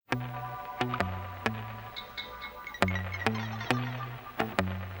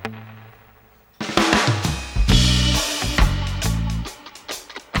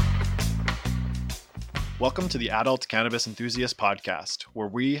Welcome to the Adult Cannabis Enthusiast Podcast, where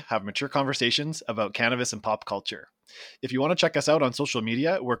we have mature conversations about cannabis and pop culture. If you want to check us out on social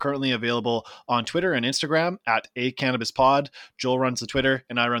media, we're currently available on Twitter and Instagram at @ACannabisPod. Joel runs the Twitter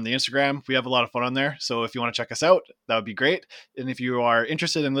and I run the Instagram. We have a lot of fun on there. So if you want to check us out, that would be great. And if you are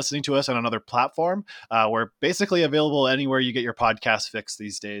interested in listening to us on another platform, we're basically available anywhere you get your podcast fix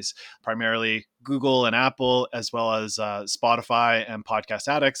these days, primarily Google and Apple, as well as Spotify and Podcast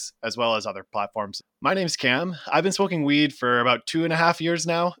Addicts, as well as other platforms. My name's Cam. I've been smoking weed for about 2.5 years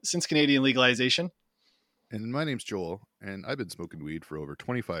now, since Canadian legalization. And my name's Joel, and I've been smoking weed for over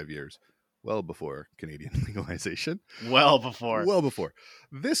 25 years, well before Canadian legalization. Well before.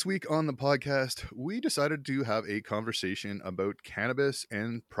 This week on the podcast, we decided to have a conversation about cannabis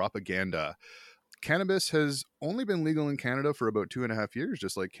and propaganda. Cannabis has only been legal in Canada for about 2.5 years,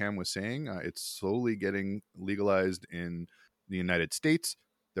 just like Cam was saying. It's slowly getting legalized in the United States.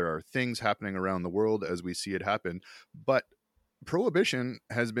 There are things happening around the world as we see it happen, but prohibition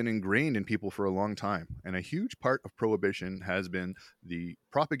has been ingrained in people for a long time, and a huge part of prohibition has been the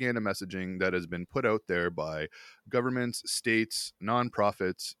propaganda messaging that has been put out there by governments, states,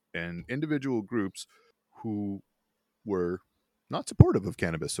 nonprofits, and individual groups who were not supportive of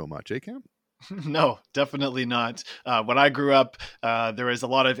cannabis so much, Cam? No, definitely not. When I grew up, there was a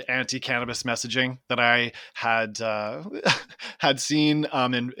lot of anti-cannabis messaging that I had had seen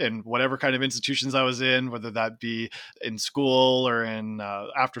in whatever kind of institutions I was in, whether that be in school or in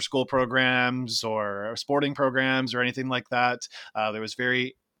after-school programs or sporting programs or anything like that. There was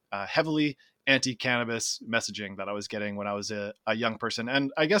very heavily anti-cannabis messaging that I was getting when I was a young person.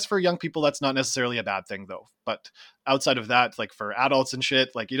 And I guess for young people, that's not necessarily a bad thing though. But outside of that, like for adults and shit,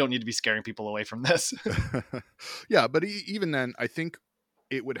 like you don't need to be scaring people away from this. Yeah, but even then, I think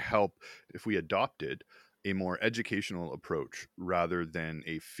it would help if we adopted a more educational approach rather than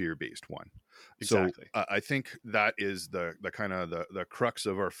a fear-based one. Exactly. So I think that is the kind of the crux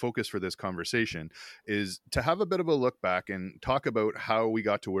of our focus for this conversation, is to have a bit of a look back and talk about how we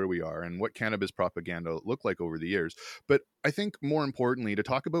got to where we are and what cannabis propaganda looked like over the years. But I think more importantly, to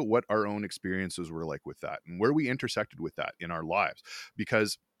talk about what our own experiences were like with that and where we intersected with that in our lives.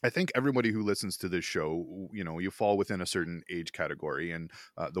 Because I think everybody who listens to this show, you fall within a certain age category, and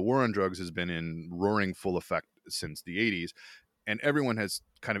the war on drugs has been in roaring full effect since the 80s, and everyone has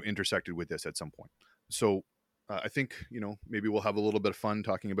kind of intersected with this at some point. So I think, maybe we'll have a little bit of fun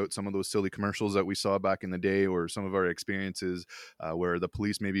talking about some of those silly commercials that we saw back in the day, or some of our experiences where the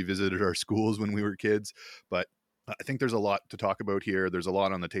police maybe visited our schools when we were kids. But I think there's a lot to talk about here. There's a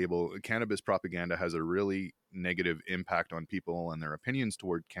lot on the table. Cannabis propaganda has a really negative impact on people and their opinions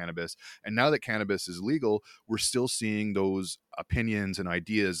toward cannabis. And now that cannabis is legal, we're still seeing those opinions and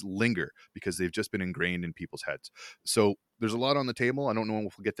ideas linger because they've just been ingrained in people's heads. So there's a lot on the table. I don't know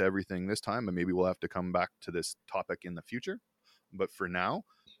if we'll get to everything this time, and maybe we'll have to come back to this topic in the future. But for now,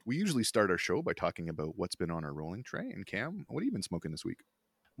 we usually start our show by talking about what's been on our rolling tray. And Cam, what have you been smoking this week?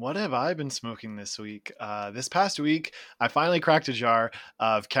 What have I been smoking this week? This past week, I finally cracked a jar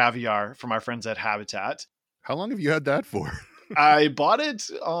of caviar from our friends at Habitat. How long have you had that for? I bought it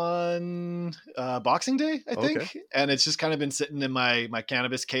on Boxing Day, I think. Okay. And it's just kind of been sitting in my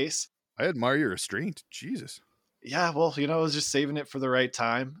cannabis case. I admire your restraint. Jesus. Yeah, well, I was just saving it for the right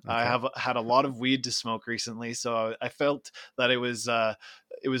time. Okay. I have had a lot of weed to smoke recently, so I felt that it was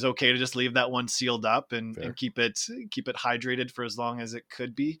okay to just leave that one sealed up and keep it hydrated for as long as it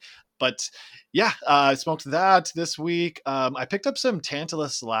could be. But yeah, I smoked that this week. I picked up some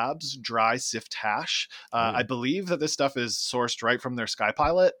Tantalus Labs dry sift hash. I believe that this stuff is sourced right from their Sky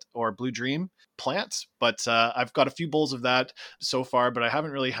Pilot or Blue Dream plants, but I've got a few bowls of that so far, but I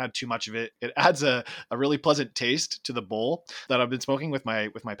haven't really had too much of it. It adds a really pleasant taste to the bowl that I've been smoking with my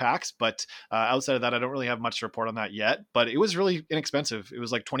packs, but outside of that, I don't really have much to report on that yet. But it was really inexpensive. It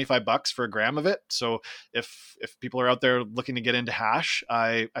was like $25 for a gram of it. So if people are out there looking to get into hash,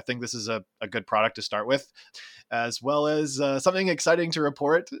 I think this is a good product to start with. As well as something exciting to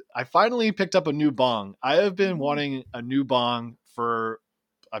report, I finally picked up a new bong. I have been wanting a new bong for,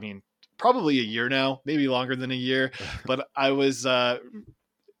 probably a year now, maybe longer than a year, but I was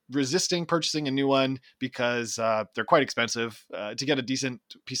resisting purchasing a new one because they're quite expensive. To get a decent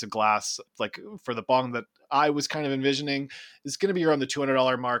piece of glass, like for the bong that I was kind of envisioning, is going to be around the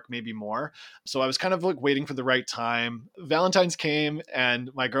 $200 mark, maybe more. So I was kind of like waiting for the right time. Valentine's came and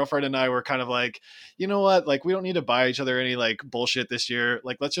my girlfriend and I were kind of like, you know what? Like, we don't need to buy each other any like bullshit this year.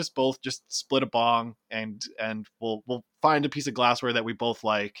 Like, let's just both just split a bong and we'll find a piece of glassware that we both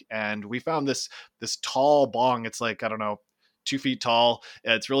like. And we found this tall bong. It's like, I don't know, 2 feet tall.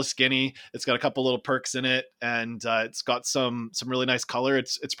 It's really skinny. It's got a couple little perks in it, and it's got some really nice color.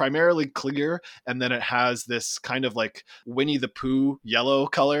 It's primarily clear, and then it has this kind of like Winnie the Pooh yellow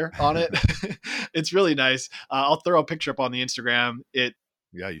color on it. It's really nice. I'll throw a picture up on the Instagram.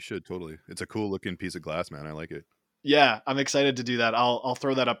 Yeah, you should totally. It's a cool looking piece of glass, man. I like it. Yeah, I'm excited to do that. I'll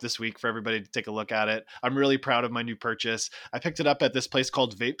throw that up this week for everybody to take a look at it. I'm really proud of my new purchase. I picked it up at this place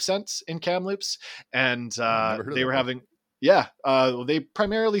called Vape Sense in Kamloops, and Never heard of they that were place. having they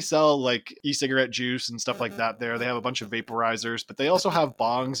primarily sell like e-cigarette juice and stuff like that there. They have a bunch of vaporizers, but they also have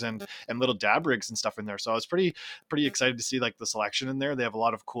bongs and little dab rigs and stuff in there. So I was pretty excited to see like the selection in there. They have a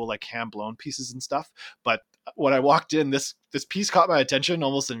lot of cool like hand blown pieces and stuff. But when I walked in, this piece caught my attention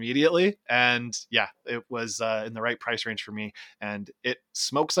almost immediately, and yeah, it was in the right price range for me, and it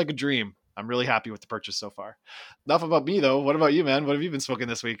smokes like a dream. I'm really happy with the purchase so far. Enough about me though. What about you, man? What have you been smoking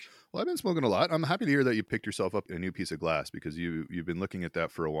this week? Well, I've been smoking a lot. I'm happy to hear that you picked yourself up a new piece of glass, because you've been looking at that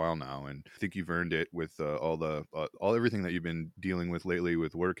for a while now, and I think you've earned it with all everything that you've been dealing with lately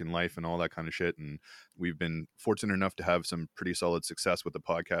with work and life and all that kind of shit. And we've been fortunate enough to have some pretty solid success with the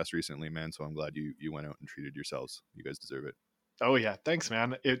podcast recently, man. So I'm glad you went out and treated yourselves. You guys deserve it. Oh yeah, thanks,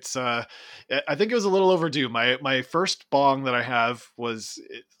 man. It's I think it was a little overdue. My first bong that I have was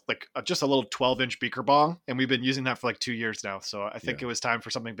like just a little 12-inch beaker bong, and we've been using that for like 2 years now. So I think Yeah. it was time for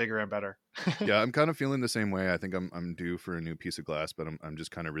something bigger and better. Yeah, I'm kind of feeling the same way. I think I'm due for a new piece of glass, but I'm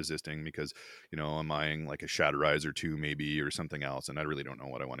just kind of resisting because, I'm eyeing like a Shatterizer 2 maybe or something else, and I really don't know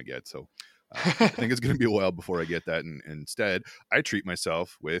what I want to get. So I think it's going to be a while before I get that. And instead, I treat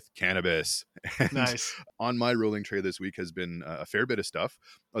myself with cannabis. And Nice. on my rolling tray this week has been a fair bit of stuff.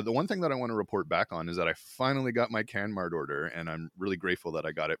 The one thing that I want to report back on is that I finally got my CanMart order, and I'm really grateful that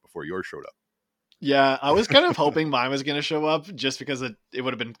I got it before yours showed up. Yeah, I was kind of hoping mine was going to show up just because it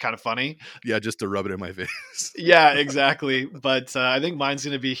would have been kind of funny. Yeah, just to rub it in my face. Yeah, exactly. But I think mine's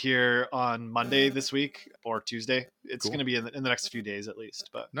going to be here on Monday this week or Tuesday. It's Cool. going to be in the next few days at least.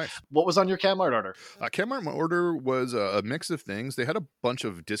 But Nice. what was on your Camart order? CanMart order was a mix of things. They had a bunch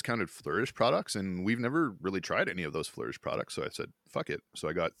of discounted Flourish products, and we've never really tried any of those Flourish products. So I said, fuck it. So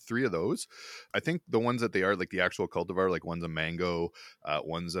I got 3 of those. I think the ones that they are, like the actual cultivar, like one's a mango,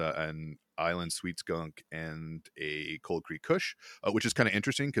 one's an Island Sweet Skunk, and a Cold Creek Kush, which is kind of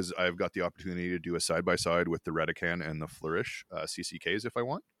interesting because I've got the opportunity to do a side-by-side with the Redican and the Flourish CCKs if I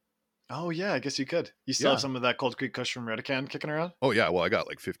want. Oh yeah, I guess you could. You still have some of that Cold Creek Kush from Redican kicking around? Oh yeah, well I got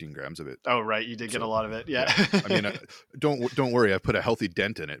like 15 grams of it. Oh right, you did get a lot of it. Yeah. I mean, don't worry, I put a healthy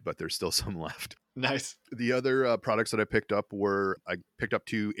dent in it, but there's still some left. Nice. The other products that I picked up were, I picked up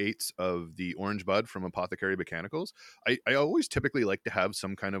 2/8 of the Orange Bud from Apothecary Botanicals. I always typically like to have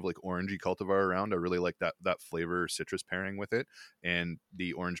some kind of like orangey cultivar around. I really like that flavor citrus pairing with it. And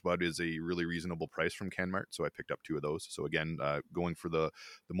the Orange Bud is a really reasonable price from CanMart, so I picked up 2 of those. So again, going for the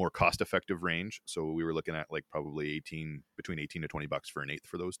more cost effective range. So we were looking at like probably between 18 to $20 for an eighth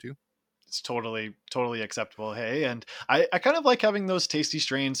for those 2. It's totally acceptable. Hey, and I kind of like having those tasty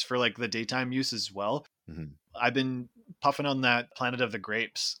strains for like the daytime use as well. Mm-hmm. I've been puffing on that Planet of the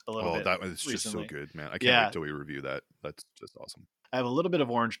Grapes a little bit. Oh, that was recently. just so good, man. I can't wait till we review that. That's just awesome. I have a little bit of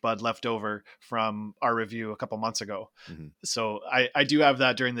Orange Bud left over from our review a couple months ago. Mm-hmm. So I do have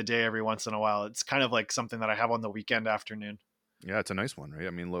that during the day every once in a while. It's kind of like something that I have on the weekend afternoon. Yeah, it's a nice one, right? I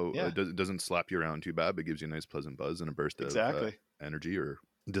mean, it doesn't slap you around too bad, but gives you a nice pleasant buzz and a burst of energy or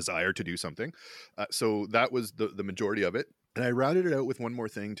desire to do something. So that was the majority of it. And I rounded it out with one more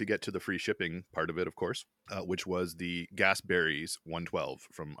thing to get to the free shipping part of it, of course, which was the Gas Berries 112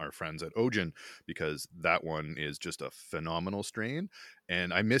 from our friends at Ogen, because that one is just a phenomenal strain.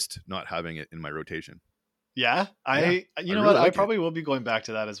 And I missed not having it in my rotation. Yeah, you know really what? like I probably will be going back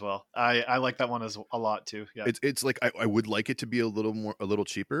to that as well. I like that one a lot too. Yeah, it's like I would like it to be a little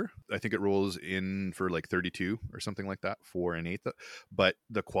cheaper. I think it rolls in for like 32 or something like that for an eighth. But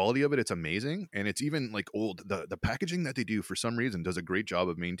the quality of it's amazing, and it's even like old. The packaging that they do for some reason does a great job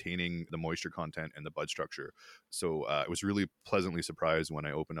of maintaining the moisture content and the bud structure. So I was really pleasantly surprised when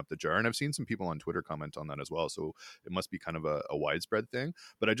I opened up the jar, and I've seen some people on Twitter comment on that as well. So it must be kind of a widespread thing.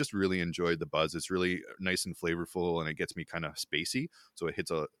 But I just really enjoyed the buzz. It's really nice and flavorful, and it gets me kind of spacey, so it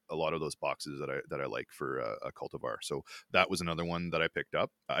hits a lot of those boxes that I like for a cultivar. So that was another one that I picked up.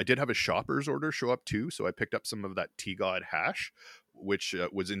 I did have a shopper's order show up too, so I picked up some of that Tea God hash, which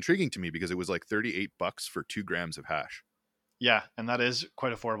was intriguing to me because it was like $38 for 2 grams of hash. Yeah, and that is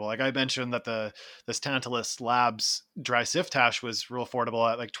quite affordable. Like I mentioned that this Tantalus Labs dry sift hash was real affordable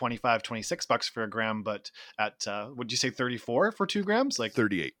at like $25, $26 for a gram, but at would you say 34 for 2 grams? Like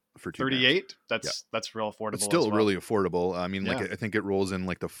 38. for 2 grams. 38. Yeah. That's real affordable. It's still as well. really affordable. I mean, like Yeah. I think it rolls in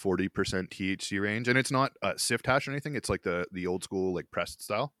like the 40% THC range, and it's not sift hash or anything. It's like the old school like pressed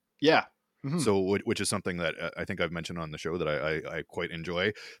style. Yeah. Mm-hmm. So, which is something that I think I've mentioned on the show that I quite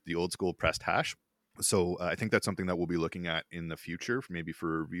enjoy, the old school pressed hash. So I think that's something that we'll be looking at in the future, maybe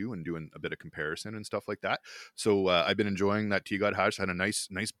for a review and doing a bit of comparison and stuff like that. So I've been enjoying that Tea God hash. I had a nice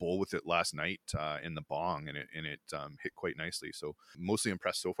bowl with it last night in the bong, and it hit quite nicely. So mostly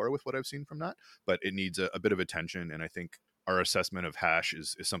impressed so far with what I've seen from that, but it needs a bit of attention, and I think our assessment of hash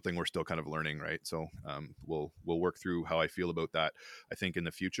is something we're still kind of learning, right? So we'll work through how I feel about that, I think, in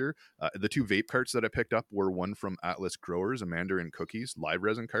the future. The 2 vape carts that I picked up were one from Atlas Growers, a Mandarin Cookies live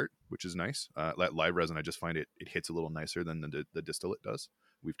resin cart, which is nice. That live resin, I just find it hits a little nicer than the distillate does.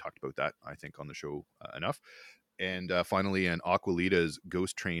 We've talked about that, I think, on the show enough. And finally, an Aqualita's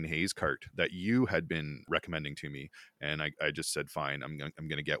Ghost Train Haze cart that you had been recommending to me. And I just said, fine, I'm going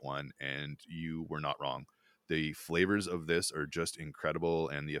to get one. And you were not wrong. The flavors of this are just incredible,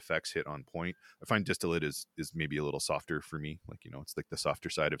 and the effects hit on point. I find distillate is maybe a little softer for me. Like, it's like the softer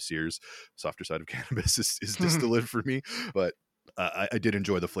side of Sears, softer side of cannabis is distillate for me. But I did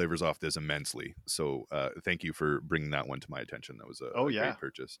enjoy the flavors off this immensely. So thank you for bringing that one to my attention. That was a great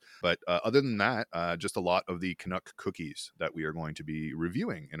purchase. But other than that, just a lot of the Canuck Cookies that we are going to be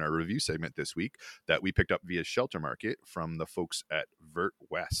reviewing in our review segment this week that we picked up via Shelter Market from the folks at Verte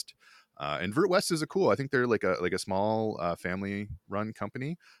West. And Verte West is I think they're like a small family run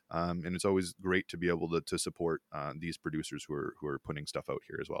company. And it's always great to be able to support these producers who are putting stuff out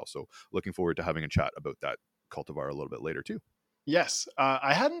here as well. So looking forward to having a chat about that cultivar a little bit later too. Yes,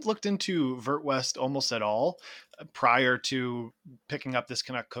 I hadn't looked into Verte West almost at all prior to picking up this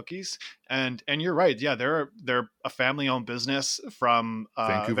Canuck Cookies, and you're right. Yeah, they're a family owned business from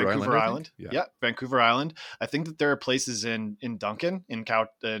Vancouver Island. Yeah, Vancouver Island. I think that there are places in Duncan in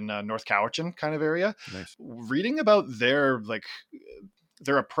North Cowichan kind of area. Nice. Reading about their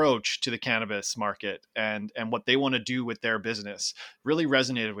approach to the cannabis market and what they want to do with their business really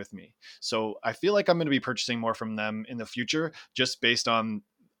resonated with me. So I feel like I'm going to be purchasing more from them in the future, just based on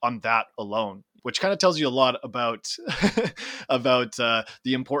that alone, which kind of tells you a lot about about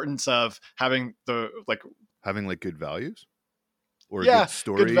the importance of having good values. Or a good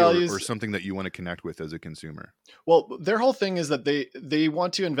story, good values, or something that you want to connect with as a consumer. Well, their whole thing is that they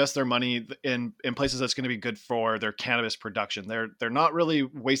want to invest their money in places that's going to be good for their cannabis production. They're not really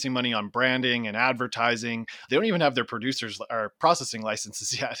wasting money on branding and advertising. They don't even have their producers or processing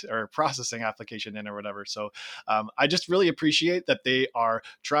licenses yet, or processing application in or whatever. So I just really appreciate that they are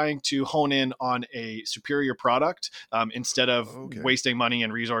trying to hone in on a superior product instead of wasting money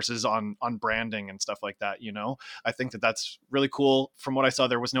and resources on branding and stuff like that. I think that's really cool. From what I saw,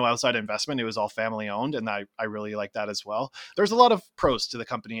 there was no outside investment. It was all family owned. And I really like that as well. There's a lot of pros to the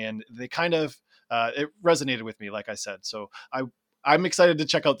company, and they kind of, it resonated with me, like I said. So I'm excited to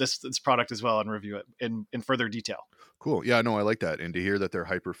check out this product as well and review it in further detail. Cool. Yeah, no, I like that. And to hear that they're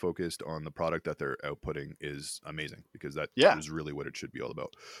hyper focused on the product that they're outputting is amazing, because that is really what it should be all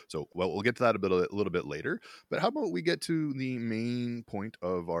about. So, we'll get to that a little bit later. But how about we get to the main point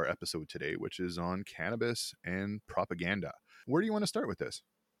of our episode today, which is on cannabis and propaganda. Where do you want to start with this?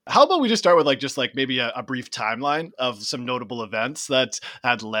 How about we just start with maybe a brief timeline of some notable events that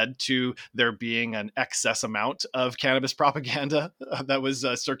had led to there being an excess amount of cannabis propaganda that was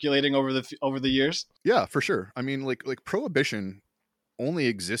circulating over the years? Yeah, for sure. I mean, like prohibition only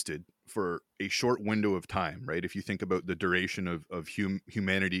existed for a short window of time, right? If you think about the duration of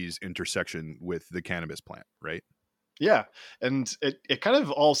humanity's intersection with the cannabis plant, right? Yeah, and it kind of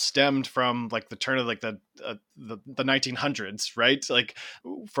all stemmed from the turn of the 1900s, right? Like,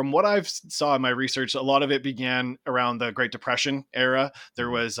 from what I've saw in my research, a lot of it began around the Great Depression era. There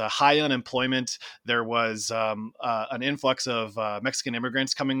was high unemployment. There was an influx of Mexican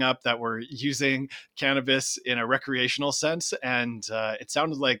immigrants coming up that were using cannabis in a recreational sense, and it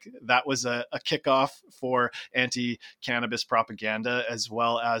sounded like that was a kickoff for anti-cannabis propaganda, as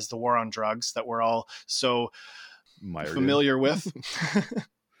well as the war on drugs that we're all so familiar with.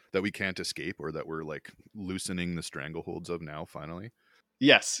 That we can't escape, or that we're loosening the strangleholds of now, finally.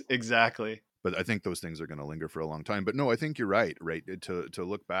 Yes, exactly. But I think those things are going to linger for a long time. But no, I think you're right to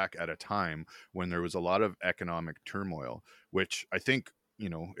look back at a time when there was a lot of economic turmoil, which I think,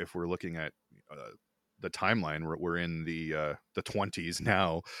 if we're looking at the timeline, we're in the 20s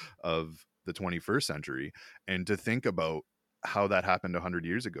now of the 21st century, and to think about how that happened 100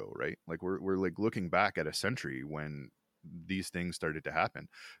 years ago, right? Like we're looking back at a century when these things started to happen.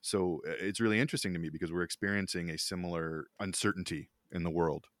 So it's really interesting to me, because we're experiencing a similar uncertainty in the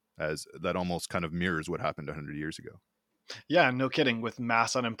world, as that almost kind of mirrors what happened 100 years ago. Yeah, no kidding. With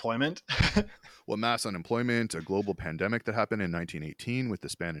mass unemployment. Well, mass unemployment, a global pandemic that happened in 1918 with the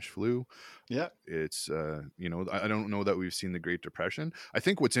Spanish flu. Yeah. It's, I don't know that we've seen the Great Depression. I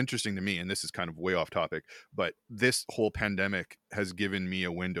think what's interesting to me, and this is kind of way off topic, but this whole pandemic has given me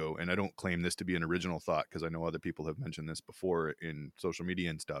a window, and I don't claim this to be an original thought because I know other people have mentioned this before in social media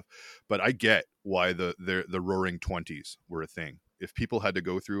and stuff, but I get why the roaring 20s were a thing. If people had to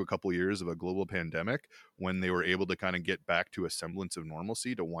go through a couple years of a global pandemic when they were able to kind of get back to a semblance of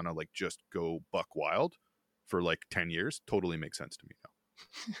normalcy to want to like just go buck wild for like 10 years, totally makes sense to me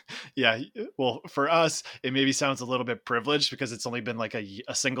now. Yeah, well, for us, it maybe sounds a little bit privileged because it's only been like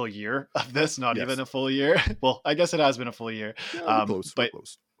a single year of this, not Yes. even a full year. Well, I guess it has been a full year. Yeah, we're close. But We're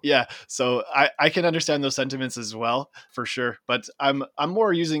close. yeah, so I can understand those sentiments as well, for sure. But I'm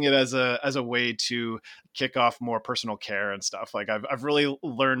more using it as a way to kick off more personal care and stuff. Like I've really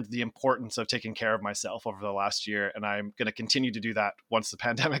learned the importance of taking care of myself over the last year, and I'm going to continue to do that once the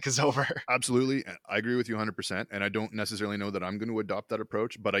pandemic is over. Absolutely. I agree with you 100%. And I don't necessarily know that I'm going to adopt that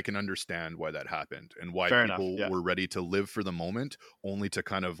approach, but I can understand why that happened and why Fair people enough, yeah. were ready to live for the moment only to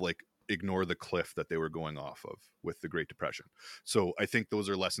kind of like ignore the cliff that they were going off of with the Great Depression. So I think those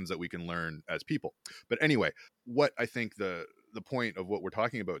are lessons that we can learn as people. But anyway, what I think the point of what we're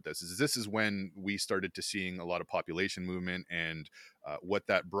talking about this is when we started to seeing a lot of population movement, and what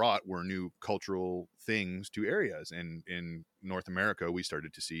that brought were new cultural things to areas. And in North America, we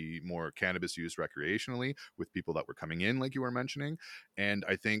started to see more cannabis use recreationally with people that were coming in, like you were mentioning. And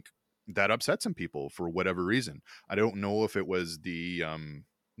I think that upset some people for whatever reason. I don't know if it was the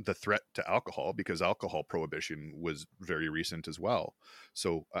threat to alcohol, because alcohol prohibition was very recent as well.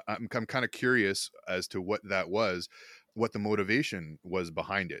 So I'm kind of curious as to what that was, what the motivation was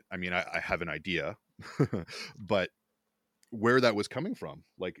behind it. I mean, I have an idea, but where that was coming from,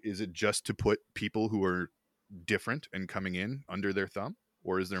 like, is it just to put people who are different and coming in under their thumb,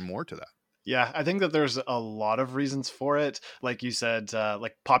 or is there more to that? Yeah, I think that there's a lot of reasons for it. Like you said,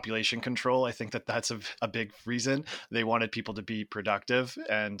 like population control. I think that that's a big reason. They wanted people to be productive.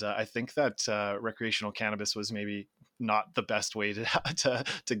 And I think that recreational cannabis was maybe not the best way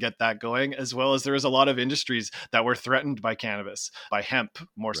to get that going, as well as there was a lot of industries that were threatened by cannabis, by hemp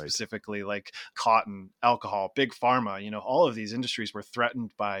more Right. specifically, like cotton, alcohol, big pharma. All of these industries were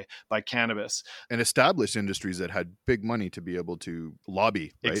threatened by cannabis. And established industries that had big money to be able to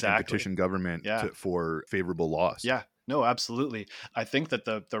lobby, right, Exactly. and petition government Yeah. for favorable laws. Yeah, no, absolutely. I think that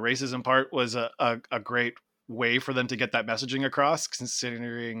the racism part was a great way for them to get that messaging across,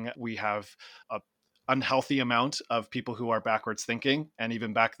 considering we have a unhealthy amount of people who are backwards thinking, and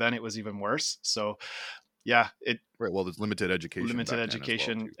even back then it was even worse. So yeah, Right. Well, there's limited education back then as well,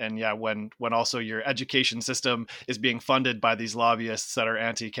 too. and yeah, when also your education system is being funded by these lobbyists that are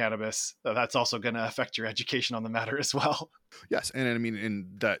anti-cannabis, that's also going to affect your education on the matter as well. Yes, and I mean,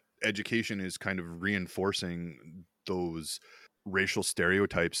 and that education is kind of reinforcing those racial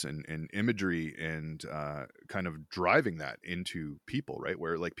stereotypes and imagery, and kind of driving that into people, right?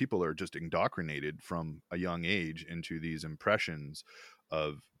 Where like people are just indoctrinated from a young age into these impressions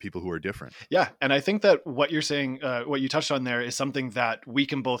of people who are different. Yeah, and I think that what you're saying, what you touched on there, is something that we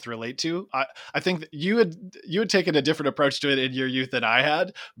can both relate to. I think that you had taken a different approach to it in your youth than I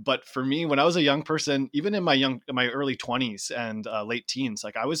had, but for me, when I was a young person, even in my early 20s and late teens,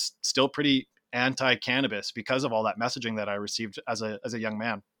 like I was still pretty anti-cannabis because of all that messaging that I received as a young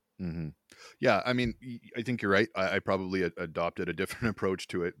man. Mm-hmm. Yeah, I mean, I think you're right. I probably adopted a different approach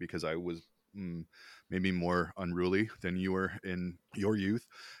to it because I was maybe more unruly than you were in your youth,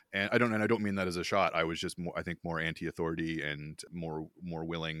 and I don't mean that as a shot. I was just more, I think, more anti-authority and more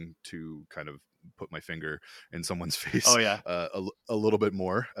willing to kind of put my finger in someone's face. Oh yeah, a little bit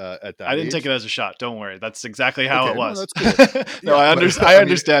more at that I didn't age. take it as a shot. Don't worry, that's exactly how it was. No, that's cool. No, Yeah, I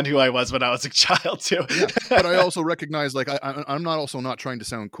understand who I was when I was a child too. Yeah, but I also recognize, like, I'm not also not trying to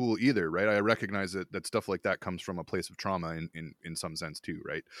sound cool either, right? I recognize that stuff like that comes from a place of trauma in some sense too,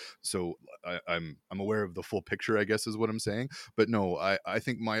 right? So I'm aware of the full picture, I guess is what I'm saying. But no, I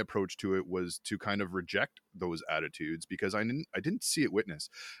think my approach to it was to kind of reject those attitudes because I didn't see it witnessed.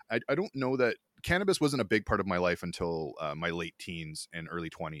 I don't know that cannabis wasn't a big part of my life until my late teens and early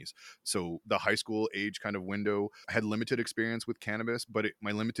 20s. So the high school age kind of window, I had limited experience with cannabis, but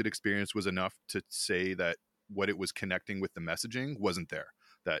my limited experience was enough to say that what it was connecting with the messaging wasn't there.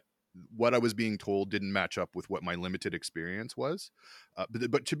 That what I was being told didn't match up with what my limited experience was.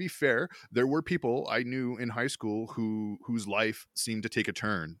 But to be fair, there were people I knew in high school whose life seemed to take a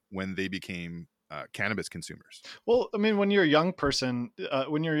turn when they became cannabis consumers. Well, I mean, when you're a young person,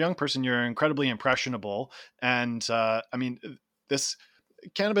 you're incredibly impressionable, and I mean, this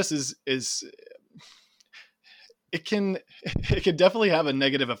cannabis is it can definitely have a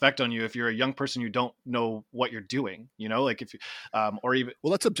negative effect on you if you're a young person, you don't know what you're doing, like if you or even,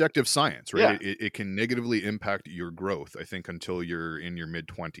 well, that's objective science, right? yeah. It can negatively impact your growth, I think, until you're in your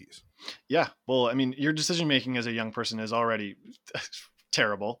mid-20s. Yeah, well, I mean, your decision making as a young person is already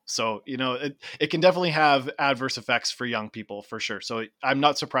terrible, so it can definitely have adverse effects for young people for sure. So I'm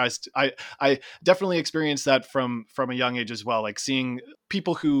not surprised. I definitely experienced that from a young age as well, like seeing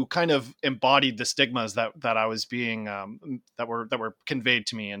people who kind of embodied the stigmas that I was being that were conveyed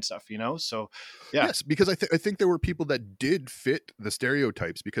to me and stuff, so yeah. Yes, because I think there were people that did fit the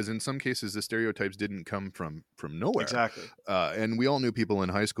stereotypes, because in some cases the stereotypes didn't come from nowhere. Exactly. And we all knew people in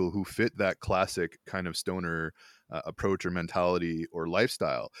high school who fit that classic kind of stoner approach or mentality or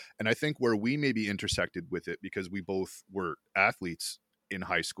lifestyle. And I think where we maybe intersected with it, because we both were athletes in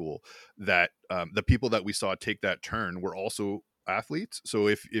high school, that the people that we saw take that turn were also athletes. So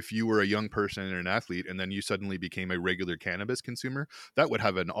if you were a young person and an athlete and then you suddenly became a regular cannabis consumer, that would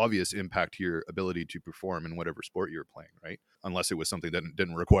have an obvious impact to your ability to perform in whatever sport you're playing, right? Unless it was something that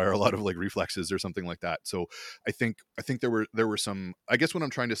didn't require a lot of like reflexes or something like that. So I think there were some, I guess what I'm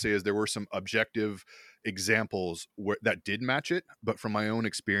trying to say is there were some objective examples that did match it, but from my own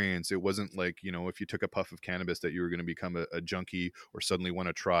experience, it wasn't like, if you took a puff of cannabis that you were going to become a junkie or suddenly want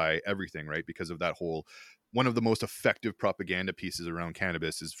to try everything, right? Because of that whole, one of the most effective propaganda pieces around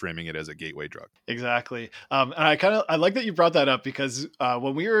cannabis is framing it as a gateway drug. Exactly. And I like that you brought that up, because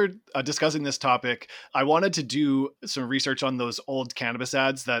when we were discussing this topic, I wanted to do some research on those old cannabis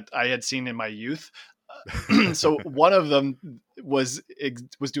ads that I had seen in my youth. So one of them was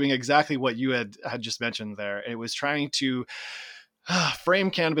doing exactly what you had just mentioned there. It was trying to frame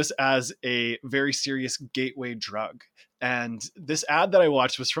cannabis as a very serious gateway drug. And this ad that I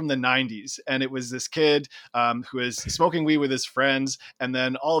watched was from the 90s. And it was this kid who was smoking weed with his friends. And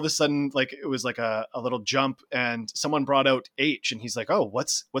then all of a sudden, like, it was like a little jump, and someone brought out H, and he's like, oh,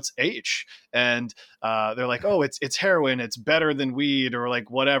 what's H? And they're like, oh, it's heroin. It's better than weed, or like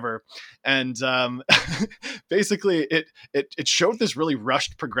whatever. And basically it showed this really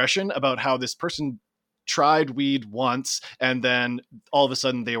rushed progression about how this person tried weed once, and then all of a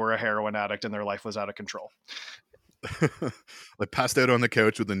sudden they were a heroin addict and their life was out of control. Like passed out on the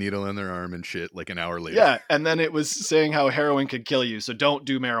couch with a needle in their arm and shit like an hour later. Yeah, and then it was saying how heroin could kill you, so don't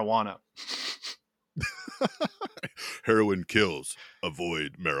do marijuana. Heroin kills,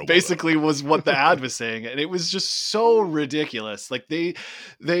 avoid marijuana. Basically was what the ad was saying, and it was just so ridiculous. Like these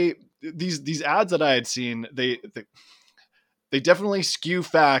ads that I had seen, they definitely skew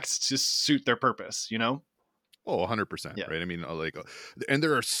facts to suit their purpose, Oh, 100%. Yeah. Right. I mean, like, and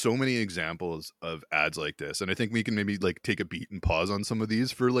there are so many examples of ads like this. And I think we can maybe like take a beat and pause on some of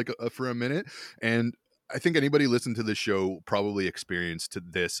these for like for a minute. And I think anybody listening to this show probably experienced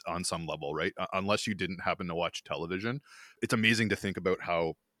this on some level, right? Unless you didn't happen to watch television. It's amazing to think about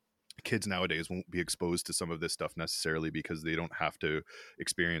how kids nowadays won't be exposed to some of this stuff necessarily because they don't have to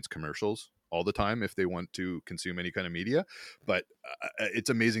experience commercials all the time if they want to consume any kind of media. But it's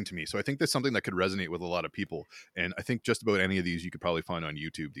amazing to me. So I think that's something that could resonate with a lot of people. And I think just about any of these you could probably find on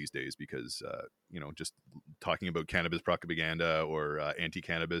YouTube these days, because, just talking about cannabis propaganda or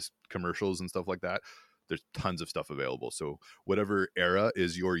anti-cannabis commercials and stuff like that, there's tons of stuff available. So whatever era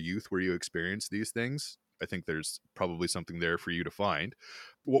is your youth where you experience these things, I think there's probably something there for you to find.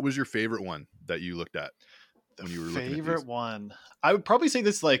 What was your favorite one that you looked at when you were looking at these? Favorite one, I would probably say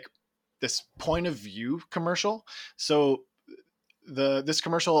this point of view commercial. So this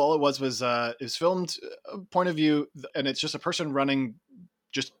commercial, all it was filmed point of view, and it's just a person running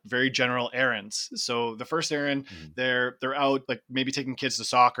just very general errands. So the first errand, they're out like maybe taking kids to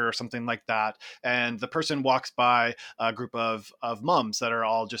soccer or something like that, and the person walks by a group of moms that are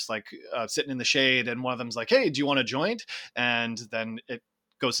all just like sitting in the shade, and one of them's like, hey, do you want a joint? And then it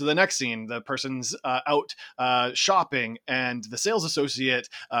goes to the next scene. The person's out shopping, and the sales associate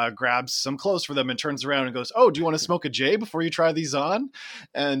grabs some clothes for them and turns around and goes, oh, do you want to smoke a J before you try these on?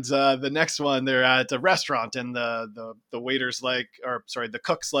 And the next one, they're at a restaurant, and the waiter's like, or sorry, the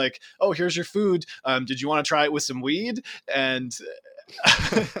cook's like, oh, here's your food. Did you want to try it with some weed? And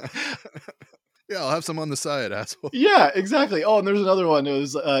yeah, I'll have some on the side, asshole. Yeah, exactly. Oh, and there's another one. It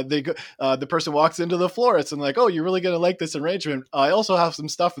was the person walks into the florist and like, oh, you're really gonna like this arrangement. I also have some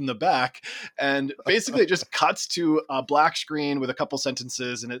stuff in the back, and basically it just cuts to a black screen with a couple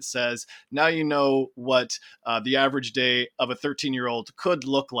sentences, and it says, now you know what the average day of a 13-year-old could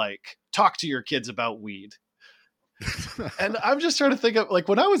look like. Talk to your kids about weed. And I'm just trying to think of, like,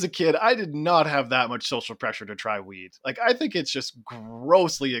 when I was a kid, I did not have that much social pressure to try weed. Like, I think it's just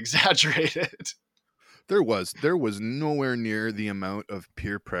grossly exaggerated. There was nowhere near the amount of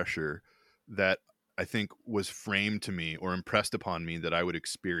peer pressure that I think was framed to me or impressed upon me that I would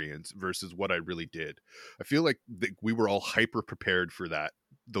experience versus what I really did. I feel like we were all hyper prepared for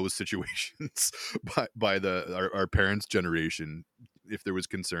those situations by our parents' generation, if there was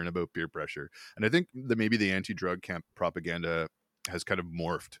concern about peer pressure. And I think that maybe the anti-drug camp propaganda has kind of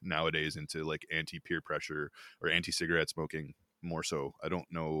morphed nowadays into like anti-peer pressure or anti-cigarette smoking more so. I don't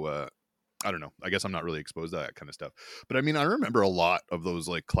know. I don't know. I guess I'm not really exposed to that kind of stuff. But I mean, I remember a lot of those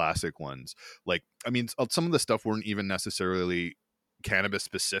like classic ones. Like, I mean, some of the stuff weren't even necessarily cannabis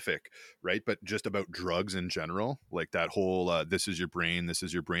specific, right? But just about drugs in general, like that whole this is your brain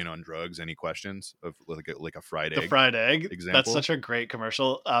on drugs. Any questions? Of like a fried egg. The fried egg example. That's such a great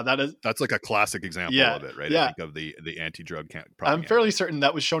commercial. That's like a classic example of it, right? Yeah. I think of the anti-drug propaganda. I'm fairly certain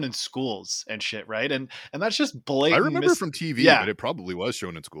that was shown in schools and shit, right? And that's just blatant. I remember from TV, but it probably was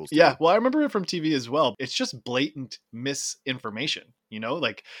shown in schools too. Yeah, well, I remember it from TV as well. It's just blatant misinformation,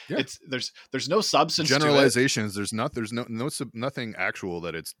 like it's there's no substance, generalizations to it. There's nothing actual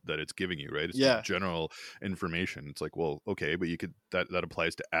that it's giving you, right? It's just general information. It's like, well, okay, but you could that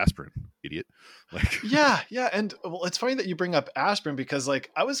applies to aspirin, idiot. Like yeah, and well, it's funny that you bring up aspirin because like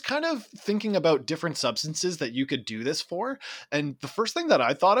I was kind of thinking about different substances that you could do this for, and the first thing that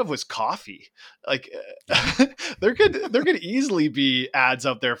I thought of was coffee. Like there could easily be ads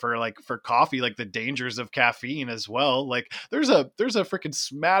out there for coffee, like the dangers of caffeine as well. Like there's a freaking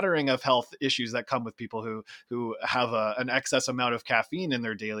smattering of health issues that come with people who have an excess amount of caffeine in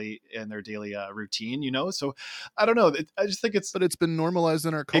their daily routine, so I don't know, I just think but it's been normalized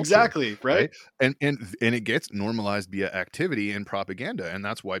in our culture. Exactly, right? And it gets normalized via activity and propaganda, and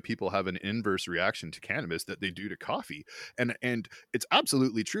that's why people have an inverse reaction to cannabis that they do to coffee. And it's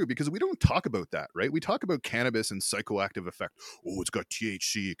absolutely true, because we don't talk about that, right? We talk about cannabis and psychoactive effect. Oh, it's got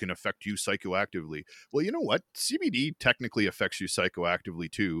THC, it can affect you psychoactively. Well, you know what? CBD technically affects you psychoactively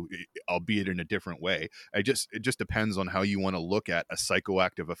too, albeit in a different way. It just depends on how you want to look at a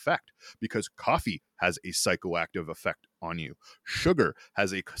psychoactive effect, because coffee has a psychoactive effect on you. Sugar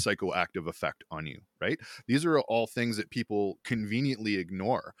has a psychoactive effect on you, right? These are all things that people conveniently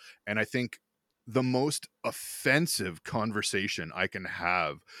ignore. And I think the most offensive conversation I can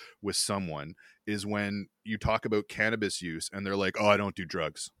have with someone is when you talk about cannabis use and they're like, oh, I don't do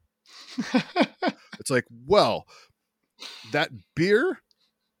drugs. It's like, well, that beer,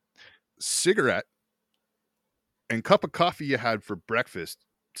 cigarette, and cup of coffee you had for breakfast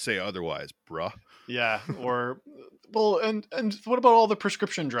say otherwise, bruh. Yeah. Or well, and what about all the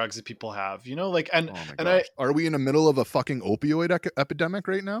prescription drugs that people have, like, and oh my and gosh. Are we in the middle of a fucking opioid epidemic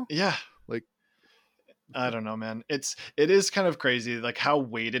right now? Yeah. Like, I don't know, man. It is kind of crazy, like how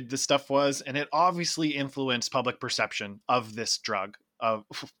weighted this stuff was, and it obviously influenced public perception of this drug. I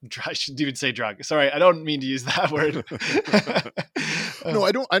shouldn't even say drug. Sorry, I don't mean to use that word. No,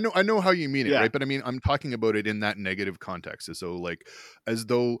 I don't. I know how you mean it, right? But I mean, I'm talking about it in that negative context. So, like, as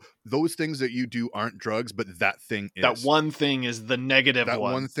though those things that you do aren't drugs, but that thing is. That one thing is the negative one. That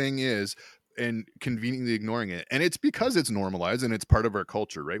one thing is, and conveniently ignoring it. And it's because it's normalized and it's part of our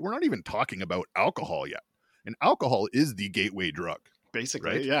culture, right? We're not even talking about alcohol yet. And alcohol is the gateway drug. Basically,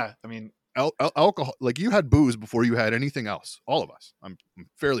 right? Yeah. I mean, alcohol, like you had booze before you had anything else. All of us. I'm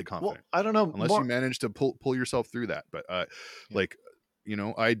fairly confident. Well, I don't know. Unless you manage to pull yourself through that. But like,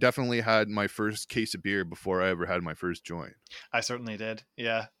 I definitely had my first case of beer before I ever had my first joint. I certainly did.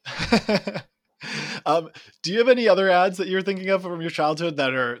 Yeah. Do you have any other ads that you're thinking of from your childhood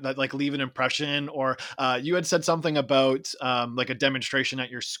that like leave an impression, or you had said something about like a demonstration at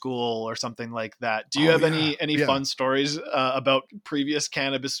your school or something like that? Do you have any fun stories about previous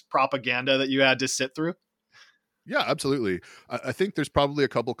cannabis propaganda that you had to sit through? Yeah, absolutely. I think there's probably a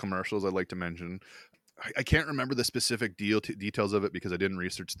couple commercials I'd like to mention. I can't remember the specific details of it because I didn't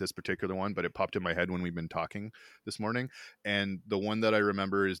research this particular one, but it popped in my head when we've been talking this morning. And the one that I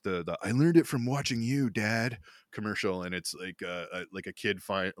remember is the I learned it from watching you, Dad commercial. And it's like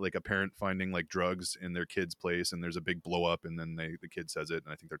a parent finding like drugs in their kid's place, and there's a big blow up, and then the kid says it,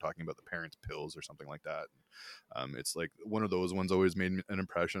 and I think they're talking about the parents' pills or something like that. It's like one of those ones always made an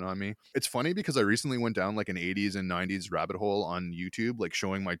impression on me. It's funny because I recently went down like an 80s and 90s rabbit hole on YouTube, like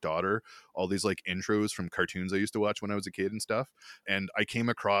showing my daughter all these like intros from cartoons I used to watch when I was a kid and stuff. And I came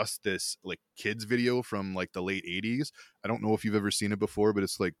across this like kids video from like the late 80s. I don't know if you've ever seen it before, but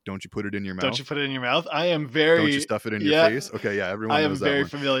it's like, don't you put it in your mouth? Don't you put it in your mouth? I am very... Don't you stuff it in your face? Okay, yeah, everyone knows that. I am very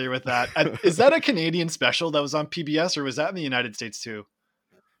familiar with that. Is that a Canadian special that was on PBS, or was that in the United States too?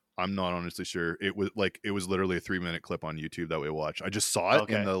 I'm not honestly sure. It was literally a 3-minute clip on YouTube that we watched. I just saw it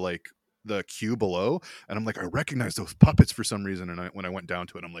in the queue below, and I'm like, I recognize those puppets for some reason. And when I went down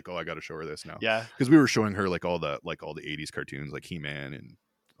to it, I'm like, oh, I got to show her this now. Yeah, because we were showing her like all the 80s cartoons, like He-Man and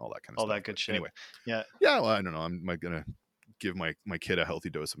all that kind of all stuff. that good But shit. anyway, Yeah. well, I don't know. I'm gonna give my kid a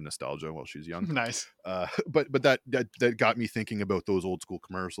healthy dose of nostalgia while she's young. Nice. But that got me thinking about those old school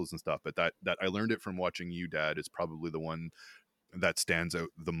commercials and stuff. But that I learned it from watching you, Dad, is probably the one that stands out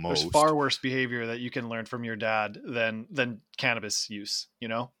the most. There's far worse behavior that you can learn from your dad than cannabis use, you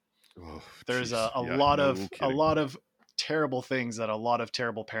know? Oh, There's geez. a Yeah, lot no of kidding. terrible things that a lot of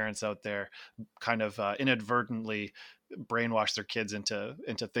terrible parents out there kind of inadvertently brainwash their kids into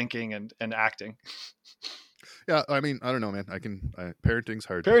thinking and acting. Yeah, I mean, I don't know, man. Parenting's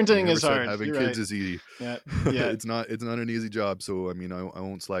hard. Parenting We never is said hard. having You're kids right. is easy. Yeah. It's not an easy job. So I mean, I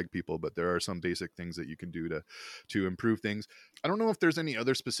won't slag people, but there are some basic things that you can do to improve things. I don't know if there's any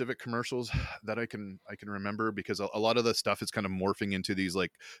other specific commercials that I can remember, because a lot of the stuff is kind of morphing into these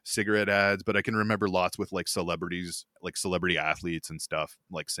like cigarette ads, but I can remember lots with like celebrities, like celebrity athletes and stuff,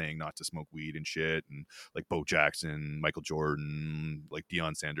 like saying not to smoke weed and shit, and like Bo Jackson, Michael Jordan, like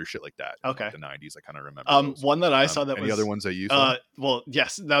Deion Sanders, shit like that. Okay. In like the 90s, I kind of remember those. One that I saw that any was other ones that you saw? Well,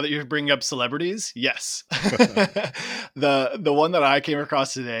 yes. Now that you're bringing up celebrities, yes. The one that I came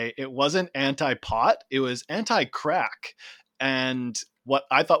across today, it wasn't anti-pot, it was anti-crack. And what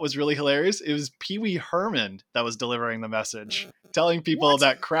I thought was really hilarious, it was Pee Wee Herman that was delivering the message, telling people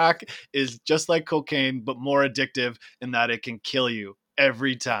that crack is just like cocaine, but more addictive in that it can kill you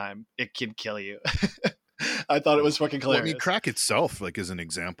every time. It can kill you. I thought it was fucking hilarious. Well, I mean, crack itself, like, is an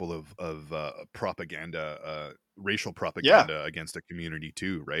example of propaganda, racial propaganda against a community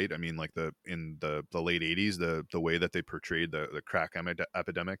too, right? I mean, like in the late 80s, the way that they portrayed the crack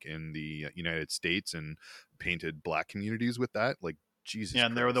epidemic in the United States and painted black communities with that, like, Jesus. Yeah,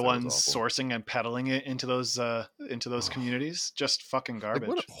 and they were Christ, the that was ones awful. sourcing and peddling it into those communities. Just fucking garbage.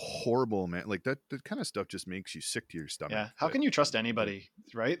 Like, what a horrible, man. Like that kind of stuff just makes you sick to your stomach. Yeah. How can you trust anybody,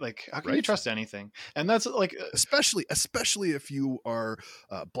 right? Like, how can you trust anything? And that's like, especially if you are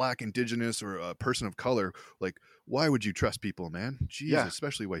black, indigenous, or a person of color. Like, why would you trust people, man? Jesus, Yeah.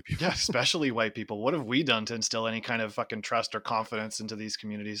 especially white people. Yeah, especially white people. What have we done to instill any kind of fucking trust or confidence into these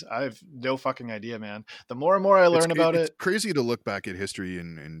communities? I have no fucking idea, man. The more and more I learn about it, it's crazy to look back at history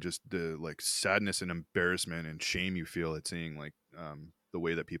and just the like sadness and embarrassment and shame you feel at seeing like the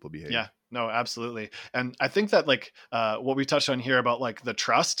way that people behave. Yeah, no, absolutely. And I think that like what we touched on here about like the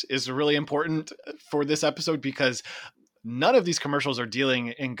trust is really important for this episode, because none of these commercials are dealing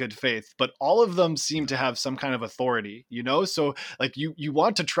in good faith, but all of them seem to have some kind of authority, you know? So like you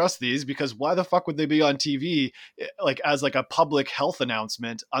want to trust these, because why the fuck would they be on TV like as like a public health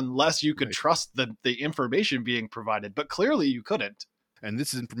announcement unless you could trust the information being provided? But clearly you couldn't. And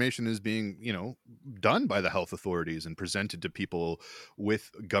this information is being, done by the health authorities and presented to people with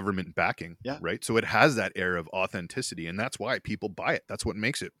government backing, right? So it has that air of authenticity, and that's why people buy it. That's what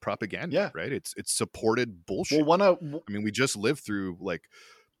makes it propaganda, right? It's supported bullshit. Well, I mean, we just lived through like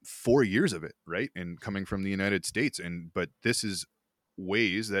 4 years of it, right? And coming from the United States, but this is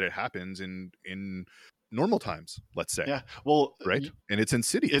ways that it happens in normal times, let's say. Yeah. Well, right. And it's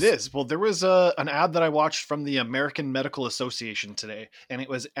insidious. It is. Well, there was an ad that I watched from the American Medical Association today, and it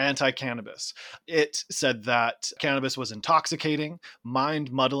was Anti-Cannabis. It said that cannabis was intoxicating,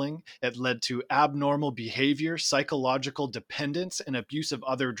 mind muddling. It led to abnormal behavior, psychological dependence, and abuse of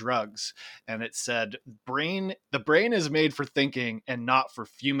other drugs. And it said, the brain is made for thinking and not for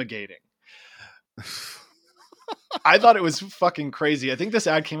fumigating. I thought it was fucking crazy. I think this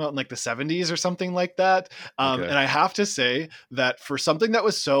ad came out in like the 70s or something like that. And I have to say that for something that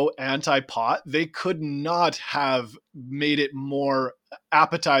was so anti-pot, they could not have made it more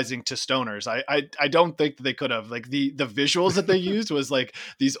appetizing to stoners. I don't think that they could have. Like the visuals that they used was like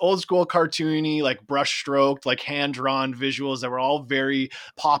these old school cartoony, like brush stroked, like hand drawn visuals that were all very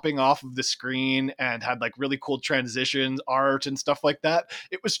popping off of the screen and had like really cool transitions, art and stuff like that.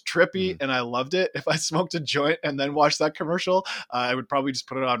 It was trippy and I loved it. If I smoked a joint and then watched that commercial, I would probably just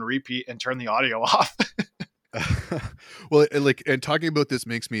put it on repeat and turn the audio off. Well, and talking about this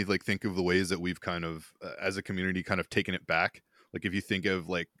makes me like think of the ways that we've kind of as a community kind of taken it back. Like if you think of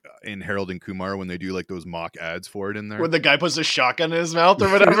like in Harold and Kumar when they do like those mock ads for it in there, where the guy puts a shotgun in his mouth or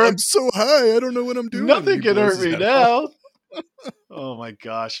whatever. I'm so high, I don't know what I'm doing. Nothing can hurt me now. Oh my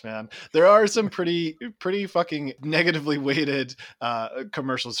gosh, man. There are some pretty fucking negatively weighted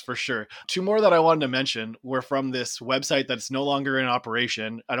commercials for sure. Two more that I wanted to mention were from this website that's no longer in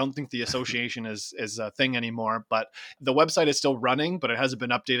operation. I don't think the association is a thing anymore, but the website is still running, but it hasn't been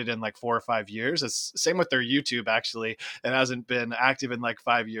updated in like 4 or 5 years. It's same with their YouTube, actually. It hasn't been active in like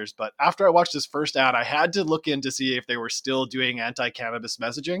 5 years. But after I watched this first ad, I had to look in to see if they were still doing anti-cannabis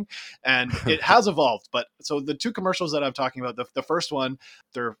messaging, and it has evolved. But so the two commercials that I'm talking talking about. The first one,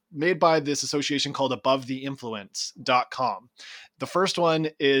 they're made by this association called AboveTheInfluence.com. The first one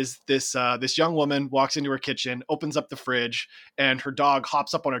is this young woman walks into her kitchen, opens up the fridge, and her dog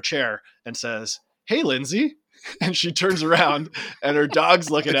hops up on her chair and says, "Hey, Lindsay." And she turns around and her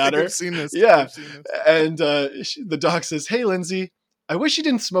dog's looking at her. I've seen this. Yeah. And the dog says, "Hey, Lindsay, I wish you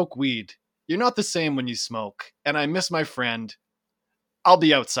didn't smoke weed. You're not the same when you smoke. And I miss my friend. I'll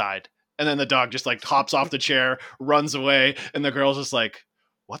be outside." And then the dog just like hops off the chair, runs away. And the girl's just like,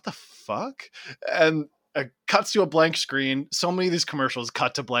 "What the fuck?" And it cuts to a blank screen. So many of these commercials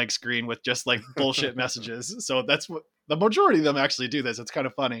cut to blank screen with just like bullshit messages. So that's what the majority of them actually do this. It's kind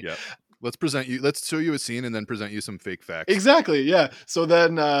of funny. Yeah. Let's show you a scene and then present you some fake facts. Exactly. Yeah. So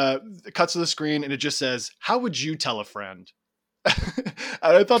then it cuts to the screen and it just says, "How would you tell a friend?" And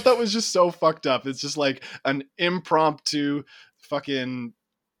I thought that was just so fucked up. It's just like an impromptu fucking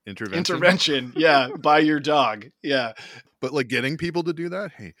intervention. Yeah. By your dog. Yeah. But like getting people to do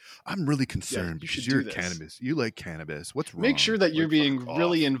that, hey, I'm really concerned because you're cannabis. You like cannabis. What's wrong? Make sure that you're being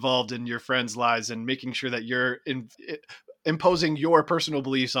really involved in your friends' lives and making sure that you're imposing your personal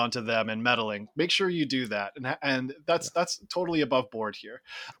beliefs onto them and meddling. Make sure you do that. And that's totally above board here.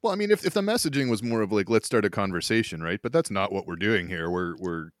 Well, I mean, if the messaging was more of like, let's start a conversation, right? But that's not what we're doing here. We're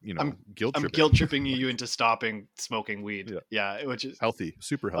guilt tripping. I'm guilt tripping you into stopping smoking weed. Yeah. Which is healthy,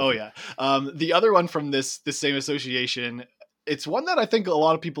 super healthy. Oh yeah. The other one from this same association, it's one that I think a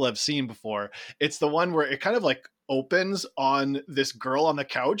lot of people have seen before. It's the one where it kind of like opens on this girl on the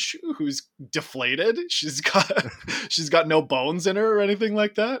couch who's deflated. She's got no bones in her or anything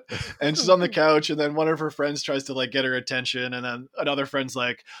like that. And she's on the couch, and then one of her friends tries to like get her attention. And then another friend's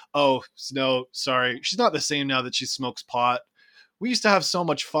like, "Oh, no, sorry. She's not the same now that she smokes pot. We used to have so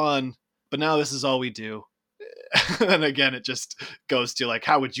much fun, but now this is all we do." And again, it just goes to like,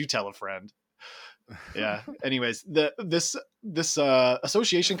 how would you tell a friend? Yeah. Anyways, this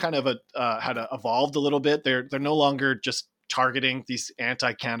association kind of had evolved a little bit. They're no longer just targeting these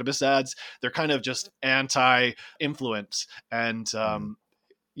anti-cannabis ads. They're kind of just anti-influence. And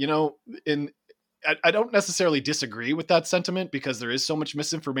I don't necessarily disagree with that sentiment because there is so much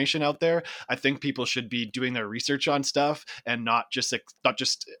misinformation out there. I think people should be doing their research on stuff and not just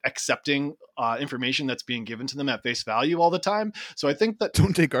accepting information that's being given to them at face value all the time. So I think that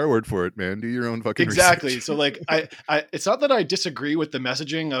don't take our word for it, man. Do your own fucking exactly. research. So like I it's not that I disagree with the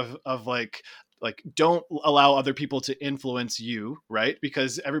messaging of like don't allow other people to influence you, right?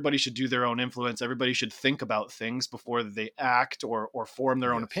 Because everybody should do their own influence. Everybody should think about things before they act or form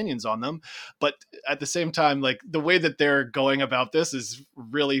their own opinions on them. But at the same time, like the way that they're going about this is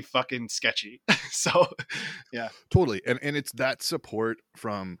really fucking sketchy. So yeah. Totally. And it's that support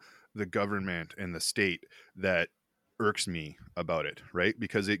from the government and the state that irks me about it, right?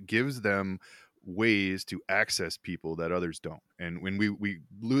 Because it gives them ways to access people that others don't. And when we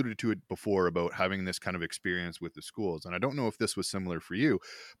alluded to it before about having this kind of experience with the schools, and I don't know if this was similar for you,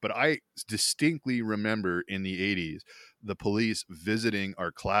 but I distinctly remember in the 80s the police visiting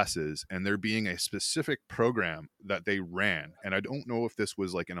our classes and there being a specific program that they ran. And I don't know if this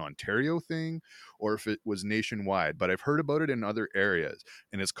was like an Ontario thing or if it was nationwide, but I've heard about it in other areas,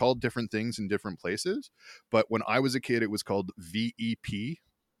 and it's called different things in different places. But when I was a kid, it was called VEP,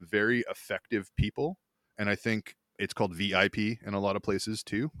 very effective people, and I think it's called VIP in a lot of places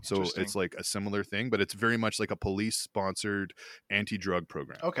too. So it's like a similar thing, but it's very much like a police sponsored anti-drug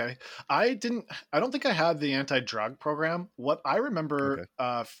program. Okay. I don't think I had the anti-drug program. What I remember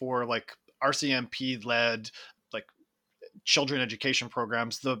for like RCMP led like children education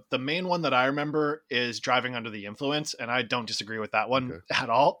programs, the main one that I remember is driving under the influence, and I don't disagree with that one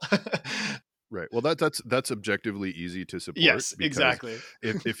at all. Right. Well, that's objectively easy to support. Yes, exactly.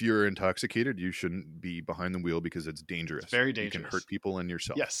 if you're intoxicated, you shouldn't be behind the wheel because it's dangerous. It's very dangerous. You can hurt people and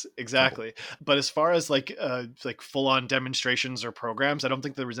yourself. Yes, exactly. Simple. But as far as like full on demonstrations or programs, I don't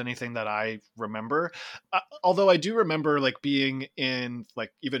think there was anything that I remember. Although I do remember like being in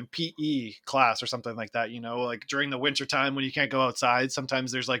like even PE class or something like that, like during the winter time when you can't go outside,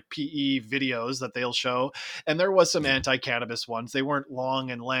 sometimes there's like PE videos that they'll show. And there was some anti-cannabis ones. They weren't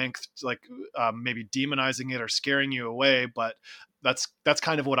long in length, like maybe demonizing it or scaring you away, but that's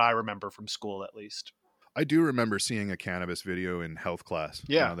kind of what I remember from school, at least. I do remember seeing a cannabis video in health class,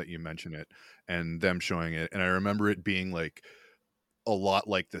 now that you mention it, and them showing it, and I remember it being like a lot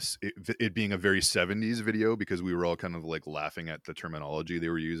like this, it being a very 70s video, because we were all kind of like laughing at the terminology they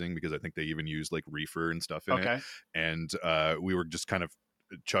were using, because I think they even used like reefer and stuff in it, and we were just kind of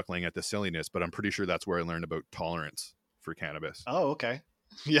chuckling at the silliness. But I'm pretty sure that's where I learned about tolerance for cannabis. Oh, okay.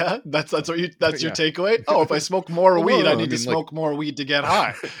 Yeah, that's your Yeah. takeaway. Oh, if I smoke more Well, weed, no, I I need to mean, like, smoke more weed to get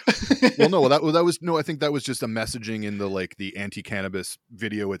high. well, no, that was no. I think that was just a messaging in the anti-cannabis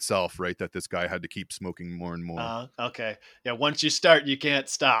video itself, right? That this guy had to keep smoking more and more. Okay. Yeah, once you start, you can't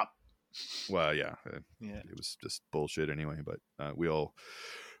stop. Well, yeah, Yeah. it was just bullshit anyway. But we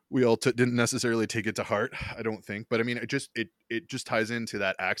all didn't necessarily take it to heart, I don't think. But I mean, it just ties into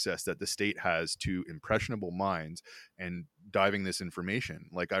that access that the state has to impressionable minds and diving this information.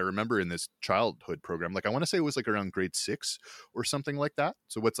 Like I remember in this childhood program, like I want to say it was like around grade 6 or something like that.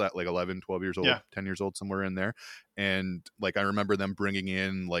 So what's that, like 11, 12 years old, Yeah. 10 years old, somewhere in there. And like I remember them bringing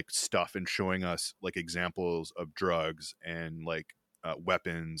in like stuff and showing us like examples of drugs and like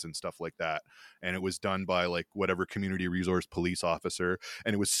weapons and stuff like that, and it was done by like whatever community resource police officer,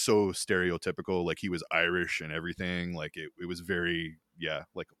 and it was so stereotypical, like he was Irish and everything. Like it was very, yeah,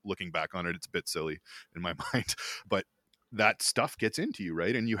 like looking back on it, it's a bit silly in my mind, but that stuff gets into you,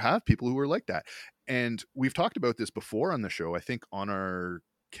 right? And you have people who are like that, and we've talked about this before on the show, I think on our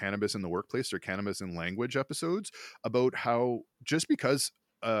cannabis in the workplace or cannabis in language episodes, about how just because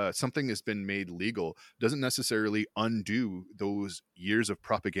something has been made legal doesn't necessarily undo those years of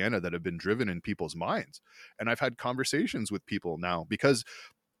propaganda that have been driven in people's minds. And I've had conversations with people now, because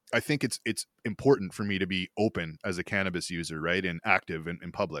I think it's important for me to be open as a cannabis user, right? And active in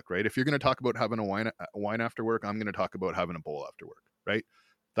public, right? If you're going to talk about having a wine after work, I'm going to talk about having a bowl after work, right?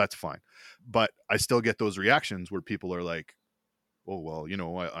 That's fine. But I still get those reactions where people are like, oh,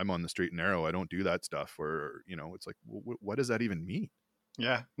 well, I'm on the straight and narrow, I don't do that stuff. Or, it's like, what does that even mean?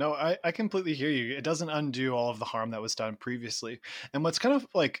 Yeah, no, I completely hear you. It doesn't undo all of the harm that was done previously. And what's kind of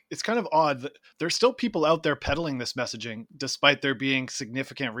like, it's kind of odd that there's still people out there peddling this messaging, despite there being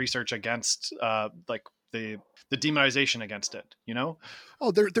significant research against like the demonization against it,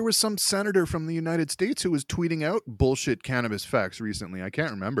 Oh, there was some senator from the United States who was tweeting out bullshit cannabis facts recently. I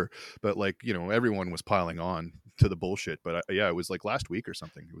can't remember, but like, everyone was piling on to the bullshit. But yeah, it was like last week or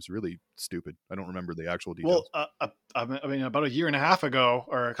something. It was really stupid. I don't remember the actual details. Well, I mean, about a year and a half ago,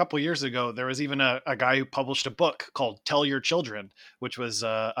 or a couple of years ago, there was even a guy who published a book called "Tell Your Children," which was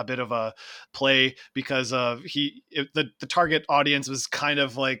a bit of a play because the target audience was kind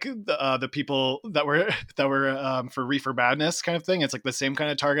of like the people that were for Reefer Madness kind of thing. It's like the same kind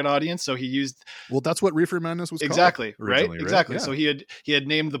of target audience. So he used that's what Reefer Madness was exactly called right, right? exactly. Yeah. So he had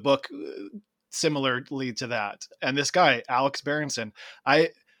named the book similarly to that. And this guy, Alex Berenson, I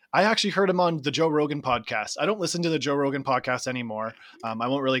actually heard him on the Joe Rogan podcast. I don't listen to the Joe Rogan podcast anymore. I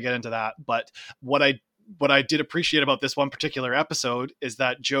won't really get into that. But what I did appreciate about this one particular episode is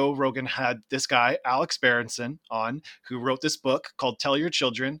that Joe Rogan had this guy, Alex Berenson, on, who wrote this book called Tell Your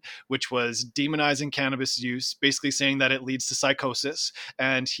Children, which was demonizing cannabis use, basically saying that it leads to psychosis.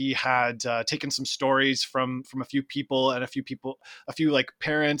 And he had taken some stories from a few people and a few like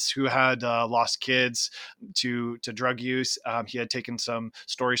parents who had lost kids to drug use. He had taken some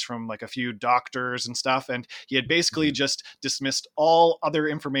stories from like a few doctors and stuff. And he had basically just dismissed all other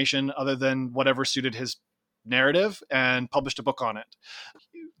information other than whatever suited his narrative and published a book on it.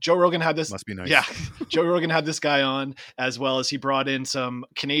 Joe Rogan had this. Must be nice. Yeah. Joe Rogan had this guy on, as well as he brought in some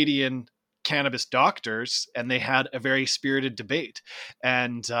Canadian cannabis doctors, and they had a very spirited debate.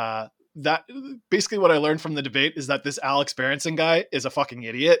 And that basically what I learned from the debate is that this Alex Berenson guy is a fucking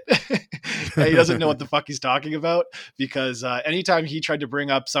idiot. He doesn't know what the fuck he's talking about, because anytime he tried to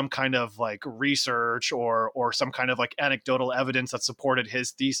bring up some kind of like research or some kind of like anecdotal evidence that supported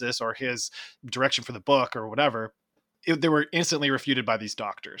his thesis or his direction for the book or whatever, they were instantly refuted by these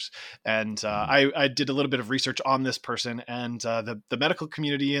doctors. And I did a little bit of research on this person, and the medical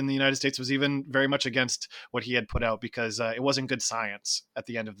community in the United States was even very much against what he had put out, because it wasn't good science at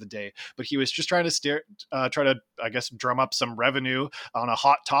the end of the day. But he was just trying to I guess, drum up some revenue on a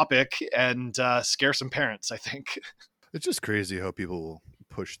hot topic and scare some parents, I think. It's just crazy how people will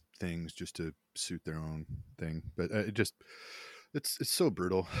push things just to suit their own thing. But it's so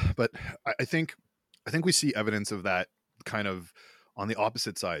brutal. But I think we see evidence of that kind of on the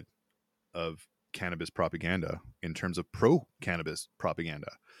opposite side of cannabis propaganda in terms of pro-cannabis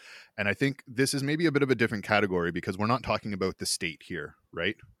propaganda. And I think this is maybe a bit of a different category, because we're not talking about the state here,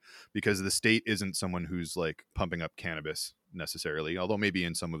 right? Because the state isn't someone who's like pumping up cannabis necessarily, although maybe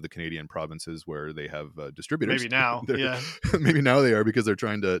in some of the Canadian provinces where they have distributors, maybe now, yeah, maybe now they are, because they're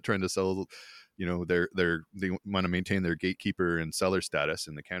trying to sell, they want to maintain their gatekeeper and seller status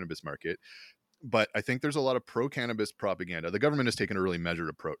in the cannabis market. But I think there's a lot of pro-cannabis propaganda. The government has taken a really measured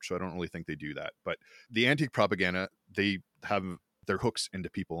approach, so I don't really think they do that. But the anti-propaganda, they have their hooks into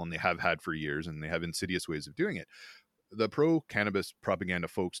people, and they have had for years, and they have insidious ways of doing it. the pro-cannabis propaganda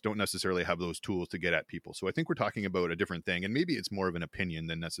folks don't necessarily have those tools to get at people. So I think we're talking about a different thing, and maybe it's more of an opinion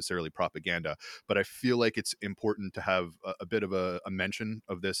than necessarily propaganda, but I feel like it's important to have a bit of a mention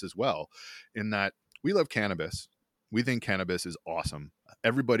of this as well, in that we love cannabis. We think cannabis is awesome.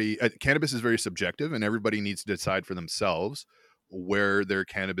 Everybody, cannabis is very subjective, and everybody needs to decide for themselves where their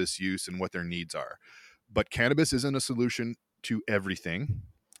cannabis use and what their needs are. But cannabis isn't a solution to everything.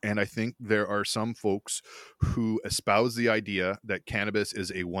 And I think there are some folks who espouse the idea that cannabis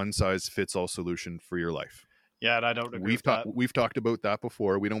is a one-size-fits-all solution for your life. Yeah, and I don't agree with that. We've talked about that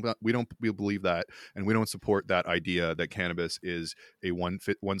before. We believe that, and we don't support that idea that cannabis is a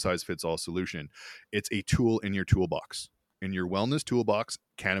one-size-fits-all solution. It's a tool in your toolbox. In your wellness toolbox,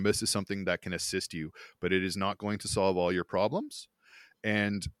 cannabis is something that can assist you, but it is not going to solve all your problems.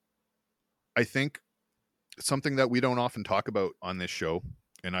 And I think something that we don't often talk about on this show,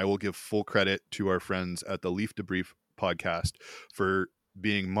 and I will give full credit to our friends at the Leaf Debrief podcast for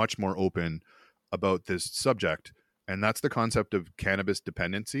being much more open about this subject, and that's the concept of cannabis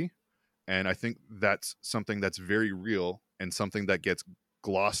dependency. And I think that's something that's very real and something that gets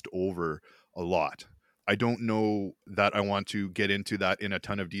glossed over a lot. I don't know that I want to get into that in a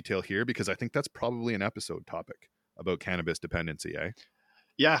ton of detail here, because I think that's probably an episode topic about cannabis dependency, eh?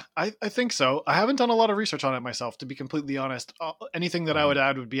 Yeah, I think so. I haven't done a lot of research on it myself, to be completely honest. Anything that I would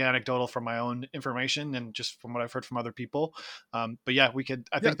add would be anecdotal from my own information and just from what I've heard from other people. But yeah,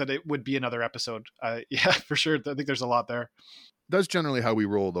 I think that it would be another episode. Yeah, for sure. I think there's a lot there. That's generally how we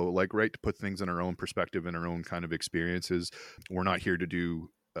roll, though, like, right, to put things in our own perspective and our own kind of experiences. We're not here to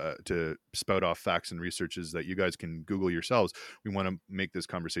spout off facts and researches that you guys can Google yourselves. We want to make this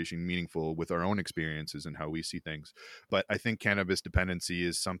conversation meaningful with our own experiences and how we see things. But I think cannabis dependency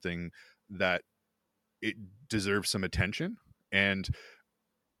is something that it deserves some attention, and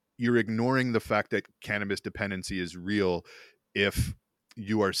you're ignoring the fact that cannabis dependency is real if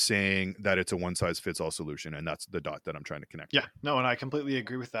you are saying that it's a one-size-fits-all solution, and that's the dot that I'm trying to connect. Yeah, no, and I completely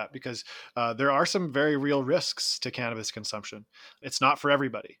agree with that, because there are some very real risks to cannabis consumption. It's not for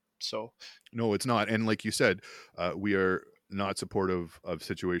everybody. So no, it's not. And like you said, we are not supportive of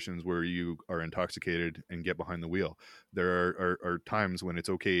situations where you are intoxicated and get behind the wheel. There are times when it's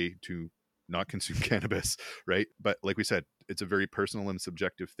okay to not consume cannabis, right? But like we said, it's a very personal and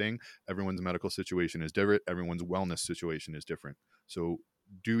subjective thing. Everyone's medical situation is different. Everyone's wellness situation is different. So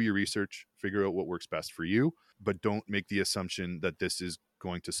do your research, figure out what works best for you, but don't make the assumption that this is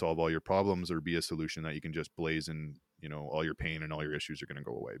going to solve all your problems or be a solution that you can just blaze and, all your pain and all your issues are going to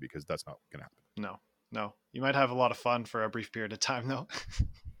go away, because that's not going to happen. No. You might have a lot of fun for a brief period of time, though.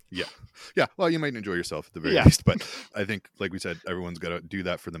 Yeah. Well, you might enjoy yourself at the very least, but I think, like we said, everyone's got to do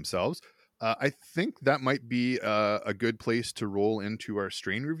that for themselves. I think that might be a good place to roll into our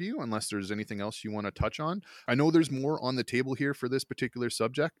strain review, unless there's anything else you want to touch on. I know there's more on the table here for this particular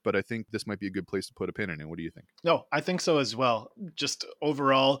subject, but I think this might be a good place to put a pin in it. What do you think? No, I think so as well. Just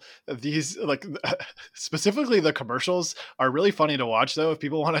overall, these, like, specifically the commercials are really funny to watch, though, if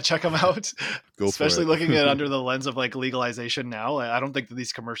people want to check them out. Especially looking at under the lens of like legalization now. I don't think that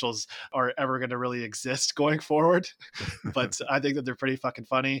these commercials are ever going to really exist going forward, but I think that they're pretty fucking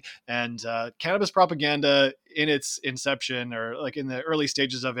funny. And cannabis propaganda in its inception, or like in the early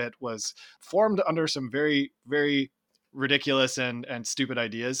stages of it, was formed under some very, very ridiculous and stupid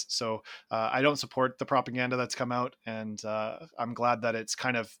ideas. So I don't support the propaganda that's come out, and I'm glad that it's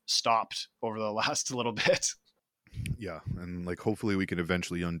kind of stopped over the last little bit. Yeah, and like hopefully we can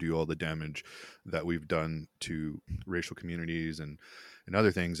eventually undo all the damage that we've done to racial communities and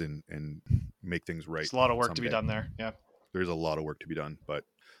other things, and make things right. There's a lot of work to be done there. Yeah, there's a lot of work to be done, but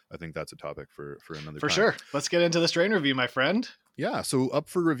I think that's a topic for another time. For sure. Let's get into the strain review, my friend. Yeah, so up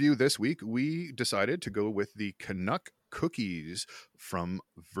for review this week, we decided to go with the Canuck Cookies from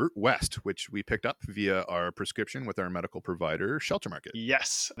Verte West, which we picked up via our prescription with our medical provider, Shelter Market.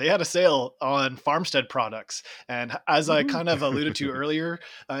 Yes, they had a sale on farmstead products. And as I kind of alluded to earlier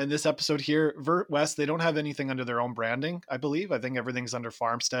in this episode here, Verte West, they don't have anything under their own branding, I believe. I think everything's under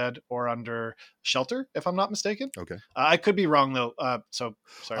Farmstead or under Shelter, if I'm not mistaken. Okay. I could be wrong, though. So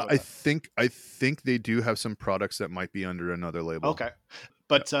sorry. I think they do have some products that might be under another label. Okay.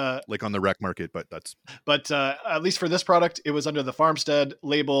 But like on the rec market, but at least for this product, it was under the Farmstead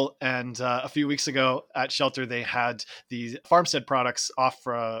label. And a few weeks ago at Shelter, they had the Farmstead products off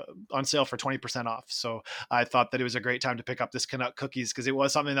on sale for 20% off. So I thought that it was a great time to pick up this Canuck Cookies, because it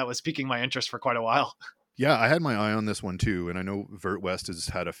was something that was piquing my interest for quite a while. Yeah, I had my eye on this one too, and I know Verte West has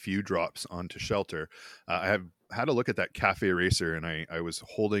had a few drops onto Shelter. I have had a look at that Cafe Racer, and I was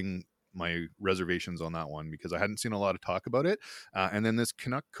holding my reservations on that one because I hadn't seen a lot of talk about it. And then this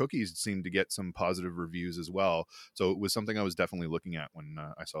Canuck Cookies seemed to get some positive reviews as well. So it was something I was definitely looking at when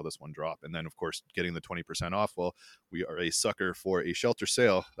I saw this one drop. And then, of course, getting the 20% off. Well, we are a sucker for a shelter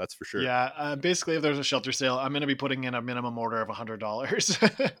sale. That's for sure. Yeah. Basically, if there's a shelter sale, I'm going to be putting in a minimum order of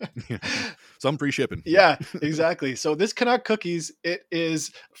 $100. Some free shipping. Yeah, exactly. So this Canuck Cookies, it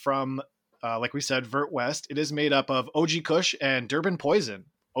is from, like we said, Verte West. It is made up of OG Kush and Durban Poison.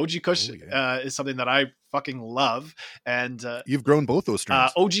 OG Kush is something that I fucking love. And you've grown both those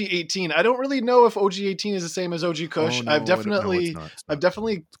strains. OG 18. I don't really know if OG 18 is the same as OG Kush. Oh, no, I've definitely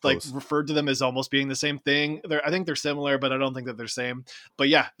like close. referred to them as almost being the same thing. I think they're similar, but I don't think that they're same. But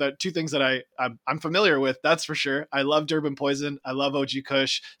yeah, the two things that I'm familiar with, that's for sure. I love Durban Poison. I love OG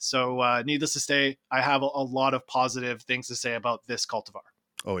Kush. So needless to say, I have a lot of positive things to say about this cultivar.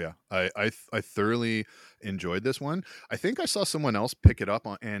 Oh yeah, I thoroughly enjoyed this one. I think I saw someone else pick it up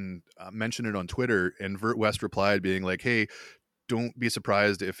and mention it on Twitter, and Verte West replied being like, "Hey, don't be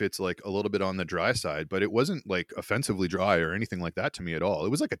surprised if it's like a little bit on the dry side," but it wasn't like offensively dry or anything like that to me at all. It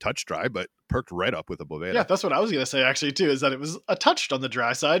was like a touch dry, but perked right up with a Boveda. Yeah, that's what I was going to say actually too, is that it was a touch on the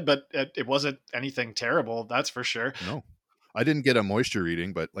dry side, but it wasn't anything terrible. That's for sure. No. I didn't get a moisture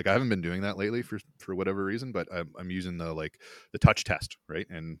reading, but like I haven't been doing that lately for whatever reason, but I'm using the touch test, right?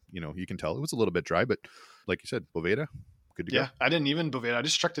 And you can tell it was a little bit dry, but like you said, Boveda, good to go. Yeah, I didn't even Boveda. I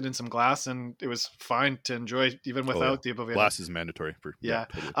just chucked it in some glass and it was fine to enjoy even without the Boveda. Glass is mandatory for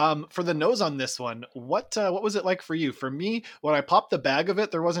totally. For the nose on this one, what was it like for you? For me, when I popped the bag of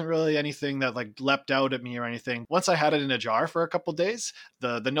it, there wasn't really anything that like leapt out at me or anything. Once I had it in a jar for a couple days,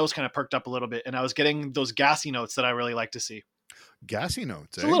 the nose kind of perked up a little bit and I was getting those gassy notes that I really like to see. Gassy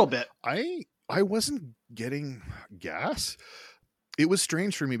notes, a little bit. I wasn't getting gas. It was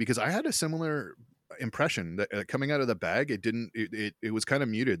strange for me because I had a similar impression that coming out of the bag, it was kind of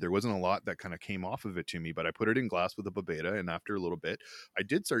muted. There wasn't a lot that kind of came off of it to me, but I put it in glass with a Boveda, and after a little bit I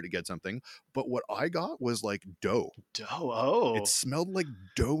did start to get something. But what I got was like dough. It smelled like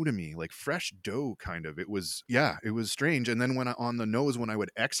dough to me, like fresh dough kind of. It was strange. And then on the nose, when I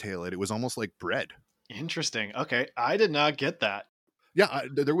would exhale it, it was almost like bread. Interesting. Okay, I did not get that. Yeah,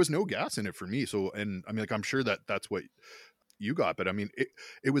 there was no gas in it for me. So, and I mean, like, I'm sure that's what you got, but I mean,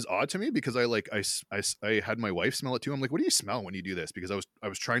 it was odd to me because I had my wife smell it too. I'm like, what do you smell when you do this? Because I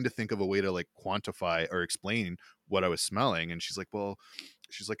was trying to think of a way to like quantify or explain what I was smelling, and she's like,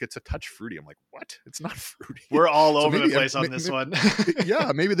 it's a touch fruity. I'm like, what? It's not fruity. We're all over the place on this one.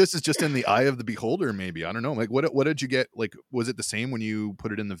 Yeah, maybe this is just in the eye of the beholder. Maybe, I don't know. Like, what did you get? Like, was it the same when you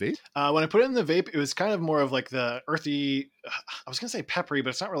put it in the vape? When I put it in the vape, it was kind of more of like the earthy. I was gonna say peppery, but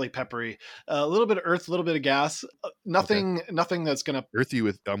it's not really peppery. A little bit of earth, a little bit of gas. Nothing that's gonna earthy.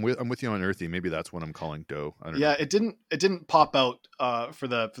 I'm with you on earthy. Maybe that's what I'm calling dough. I don't know. Yeah, it didn't pop out for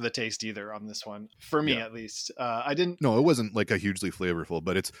the taste either on this one, for me at least. I didn't. No, it wasn't like a hugely flavorful,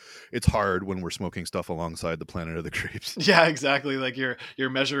 but it's hard when we're smoking stuff alongside the Planet of the Grapes. Yeah, exactly. Like your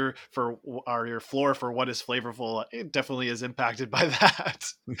measure for or your floor for what is flavorful, it definitely is impacted by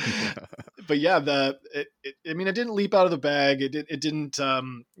that. Yeah. But yeah, I mean, it didn't leap out of the bag. It didn't.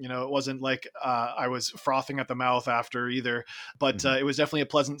 It wasn't like I was frothing at the mouth after either. But it was definitely a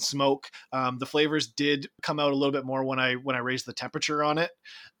pleasant smoke. The flavors did come out a little bit more when I raised the temperature on it.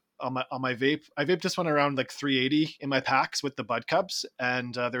 On my vape, I vaped this one around like 380 in my packs with the bud cups,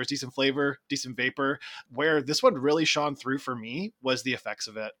 and there was decent flavor, decent vapor. Where this one really shone through for me was the effects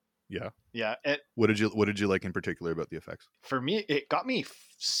of it. Yeah. What did you like in particular about the effects? For me, it got me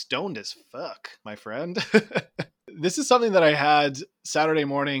stoned as fuck, my friend. This is something that I had Saturday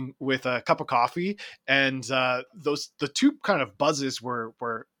morning with a cup of coffee, and the two kind of buzzes were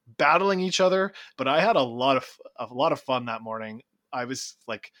battling each other, but I had a lot of fun that morning. I was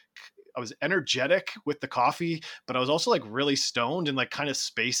energetic with the coffee, but I was also like really stoned and like kind of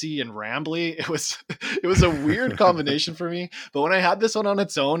spacey and rambly. It was a weird combination for me. But when I had this one on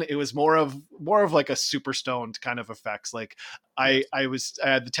its own, it was more of like a super stoned kind of effects. Like I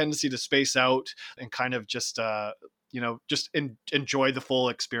had the tendency to space out and kind of just enjoy the full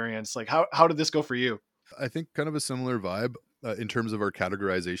experience. Like how did this go for you? I think kind of a similar vibe. In terms of our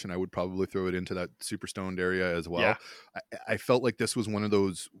categorization, I would probably throw it into that super stoned area as well. Yeah. I felt like this was one of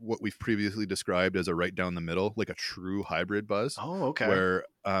those, what we've previously described as a right down the middle, like a true hybrid buzz. Oh, okay. Where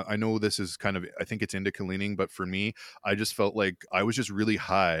I know this is kind of, I think it's indica leaning, but for me, I just felt like I was just really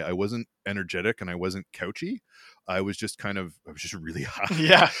high. I wasn't energetic and I wasn't couchy. I was just really high.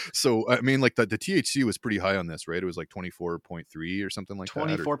 Yeah. So, I mean, like the THC was pretty high on this, right? It was like 24.3 or something like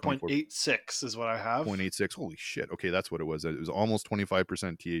 24.86 is what I have. 0.86. Holy shit. Okay. That's what it was. It was almost 25%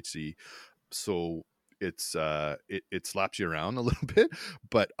 THC. So it slaps you around a little bit.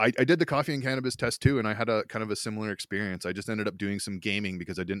 But I did the coffee and cannabis test too, and I had a kind of a similar experience. I just ended up doing some gaming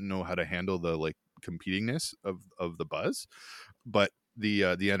because I didn't know how to handle the like competingness of the buzz. But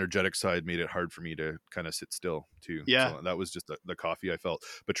the energetic side made it hard for me to kind of sit still too. Yeah. So that was just the coffee I felt.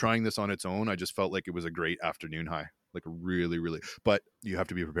 But trying this on its own, I just felt like it was a great afternoon high. Like really, really, but you have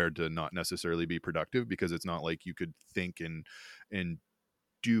to be prepared to not necessarily be productive, because it's not like you could think and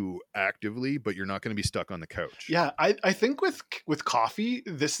do actively, but you're not going to be stuck on the couch. Yeah, I think with coffee,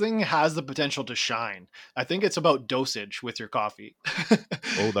 this thing has the potential to shine. I think it's about dosage with your coffee.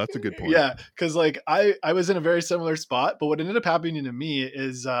 Oh, that's a good point. Yeah, because like I was in a very similar spot, but what ended up happening to me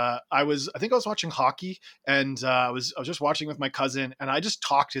is I think I was watching hockey, and I was just watching with my cousin, and I just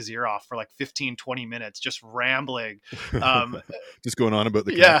talked his ear off for like 15-20 minutes, just rambling. Just going on about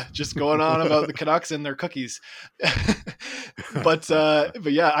the Canucks. Canucks. Yeah, just going on about the Canucks and their cookies. But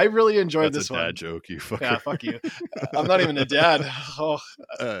yeah, I really enjoyed this one. That's a dad joke, you fucker. Yeah, fuck you. I'm not even a dad. Oh,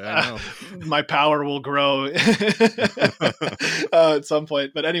 I know. My power will grow at some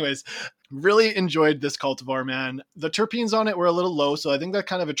point. But anyways, really enjoyed this cultivar, man. The terpenes on it were a little low, so I think that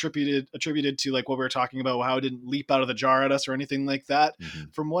kind of attributed to like what we were talking about, how it didn't leap out of the jar at us or anything like that. Mm-hmm.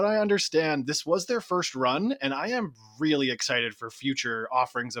 From what I understand, this was their first run, and I am really excited for future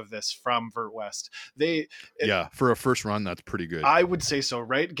offerings of this from Verte West. For a first run, that's pretty good. I would say so,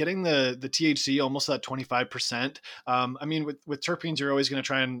 right? Getting the THC almost at 25%. I mean, with terpenes, you're always going to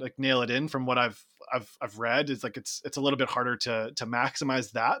try and like nail it in. From what I've read, it's like it's a little bit harder to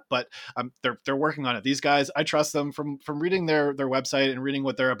maximize that, but they're working on it. These guys, I trust them from reading their website and reading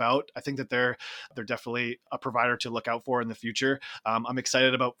what they're about. I think that they're definitely a provider to look out for in the future. I'm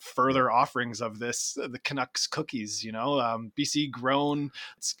excited about further offerings of this, the Canuck Cookies. BC grown.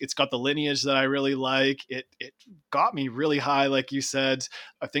 It's got the lineage that I really like. It got me really high, like you said.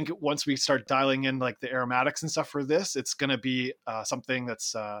 I think once we start dialing in like the aromatics and stuff for this, it's going to be something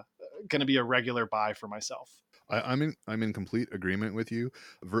that's going to be a regular buy for myself. I'm in complete agreement with you.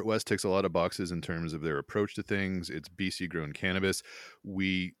 Verte West ticks a lot of boxes in terms of their approach to things. It's BC grown cannabis.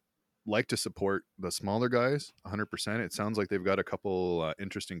 We like to support the smaller guys 100%. It sounds like they've got a couple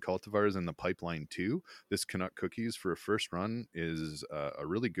interesting cultivars in the pipeline too. This Canuck Cookies for a first run is a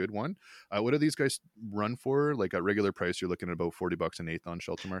really good one. What do these guys run for? Like at regular price, you're looking at about $40 an eighth on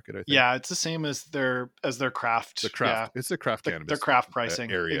Shelter Market, I think. Yeah, it's the same as their craft. The craft. Yeah. It's the craft cannabis. Their craft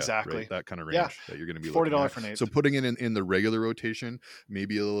pricing area, exactly. Right? That kind of range that you're going to be looking $40 at. for an eighth. So putting it in the regular rotation,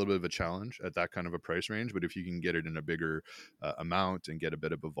 maybe a little bit of a challenge at that kind of a price range. But if you can get it in a bigger amount and get a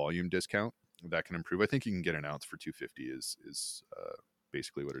bit of a volume discount, that can improve. I think you can get an ounce for $250 is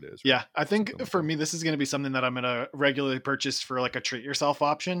basically what it is. Right? Yeah, I think for me, this is going to be something that I'm going to regularly purchase for like a treat yourself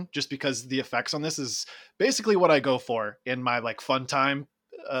option, just because the effects on this is basically what I go for in my like fun time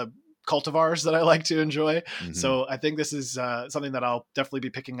cultivars that I like to enjoy. Mm-hmm. So I think this is something that I'll definitely be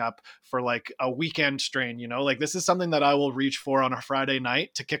picking up for like a weekend strain, like this is something that I will reach for on a Friday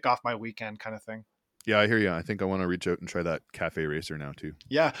night to kick off my weekend kind of thing. Yeah, I hear you. I think I want to reach out and try that Cafe Racer now too.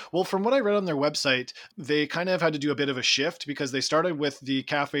 Yeah. Well, from what I read on their website, they kind of had to do a bit of a shift because they started with the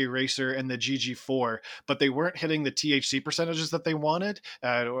Cafe Racer and the GG4, but they weren't hitting the THC percentages that they wanted.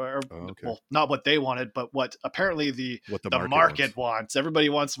 Well, not what they wanted, but what apparently the market wants. Everybody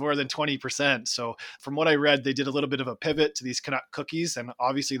wants more than 20%. So from what I read, they did a little bit of a pivot to these Canuck Cookies, and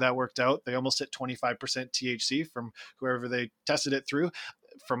obviously that worked out. They almost hit 25% THC from whoever they tested it through.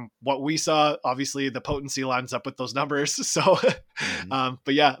 From what we saw, obviously the potency lines up with those numbers. So,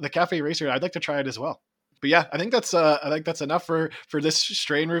 but yeah, the Cafe Racer, I'd like to try it as well. But yeah, I think that's enough for this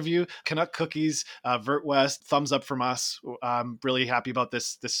strain review. Canuck Cookies, Verte West, thumbs up from us. I'm really happy about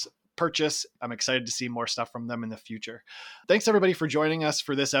this purchase. I'm excited to see more stuff from them in the future. Thanks everybody for joining us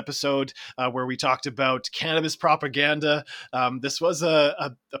for this episode where we talked about cannabis propaganda. This was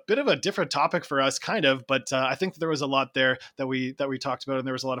a bit of a different topic for us, kind of, but I think there was a lot there that we talked about, and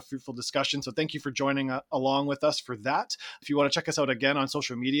there was a lot of fruitful discussion. So thank you for joining along with us for that. If you want to check us out again on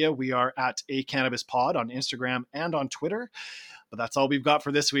social media, we are at A-Cannabis-Pod on Instagram and on Twitter. But that's all we've got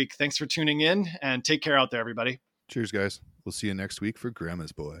for this week. Thanks for tuning in, and take care out there, everybody. Cheers, guys. We'll see you next week for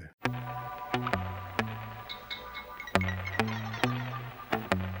Grandma's Boy.